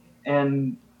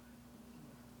 And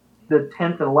the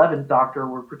 10th and 11th Doctor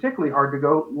were particularly hard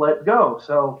to let go.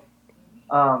 So,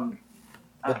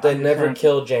 but they never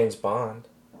killed James Bond.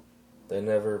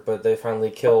 But they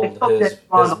finally killed his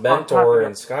mentor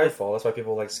in Skyfall. That's why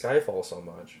people like Skyfall so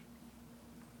much.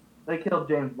 They killed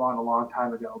James Bond a long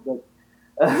time ago, but.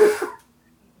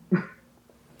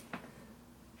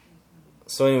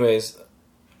 So, anyways,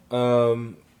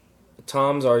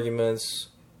 Tom's arguments.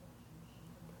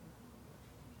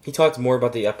 He talked more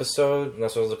about the episode, and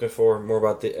that's what I was looking for. More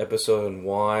about the episode and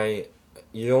why.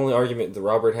 The only argument that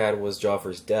Robert had was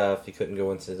Joffrey's death. He couldn't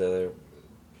go into the other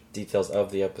details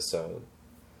of the episode.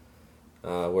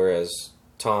 Whereas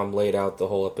Tom laid out the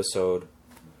whole episode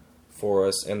for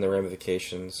us and the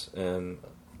ramifications and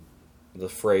the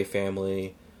Frey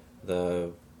family,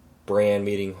 the Bran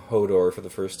meeting Hodor for the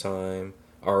first time,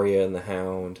 Arya and the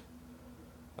Hound.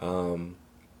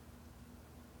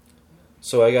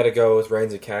 So I gotta go with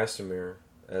Rains of Castamere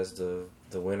as the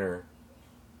winner.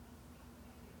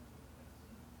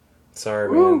 Sorry,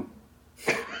 Woo. man.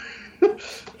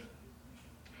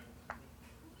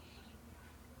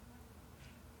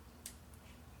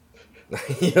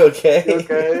 You okay? You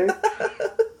okay?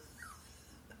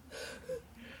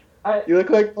 You look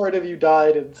like part of you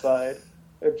died inside.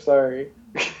 I'm sorry.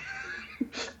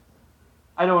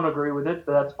 I don't agree with it,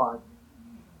 but that's fine.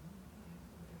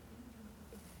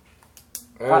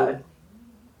 Yeah.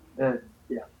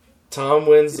 Tom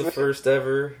wins the first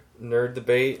ever nerd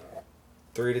debate,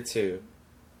 3-2.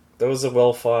 That was a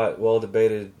well fought, well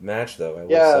debated match, though. I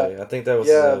would say. I think that was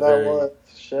shit.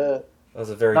 That was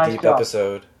a very Nice deep job.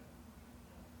 episode,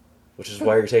 which is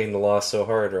why you're taking the loss so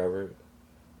hard, Robert.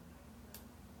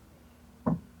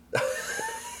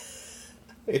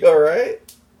 You all right?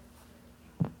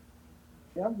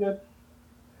 Yeah, I'm good.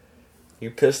 You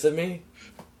pissed at me?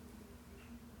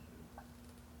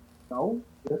 No,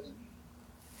 yes.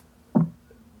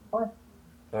 Fine.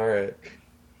 All right.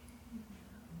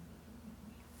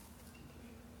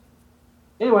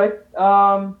 Anyway,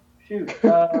 shoot.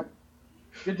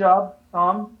 Good job,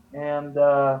 Tom. And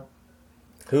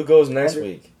Who goes next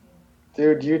week?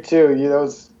 Dude, you too.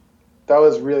 That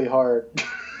was really hard.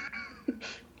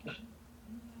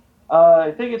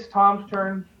 I think it's Tom's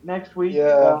turn next week.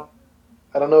 Yeah.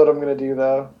 I don't know what I'm gonna do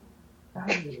though.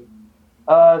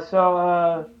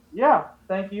 Yeah,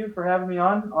 thank you for having me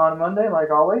on Monday, like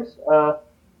always. I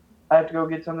have to go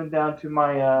get something down to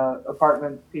my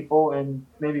apartment people and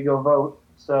maybe go vote.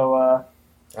 So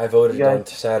I voted on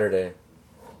Saturday.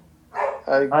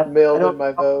 I mailed in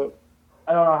my vote.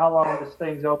 I don't know how long this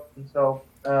thing's open, so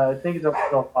I think it's open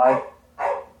until 5.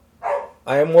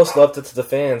 I almost left it to the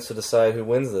fans to decide who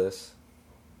wins this.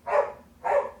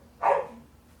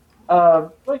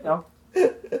 But no.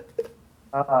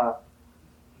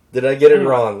 Did I get it Anyway.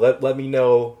 wrong? Let me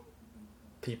know,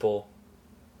 people.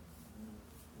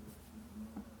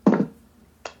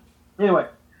 Anyway,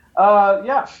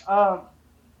 yeah,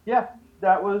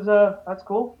 that was that's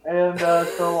cool, and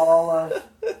so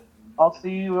I'll see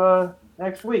you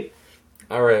next week.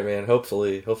 All right, man.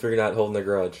 Hopefully you're not holding a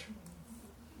grudge.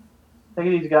 Take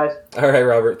it easy, guys. All right,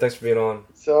 Robert. Thanks for being on.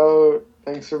 So,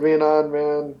 thanks for being on,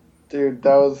 man. Dude,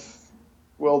 that was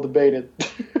well debated.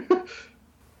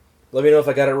 Let me know if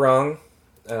I got it wrong.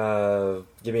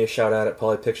 Give me a shout out at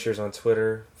Polypictures on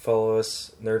Twitter. Follow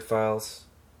us, Nerd Files,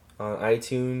 on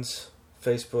iTunes,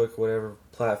 Facebook, whatever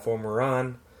platform we're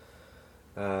on.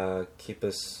 Keep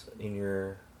us in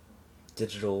your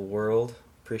digital world.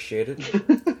 Appreciate it.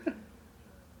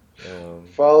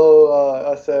 Follow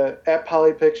us at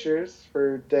Polypictures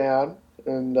for Dan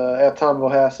and at Tom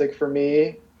Vohasek for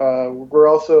me. We're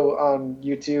also on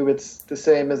YouTube. It's the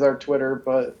same as our Twitter,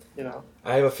 but you know.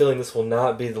 I have a feeling this will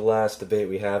not be the last debate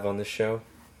we have on this show.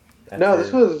 No,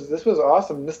 this was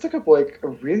awesome. This took up like a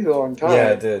really long time.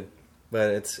 Yeah, it did,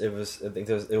 but I think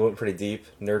it went pretty deep,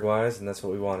 nerd wise, and that's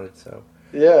what we wanted. So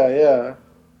yeah.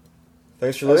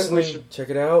 thanks for I think listening. we should- Check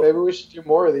it out. Maybe we should do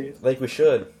more of these. I think we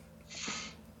should.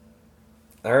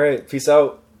 All right, peace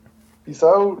out. Peace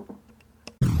out.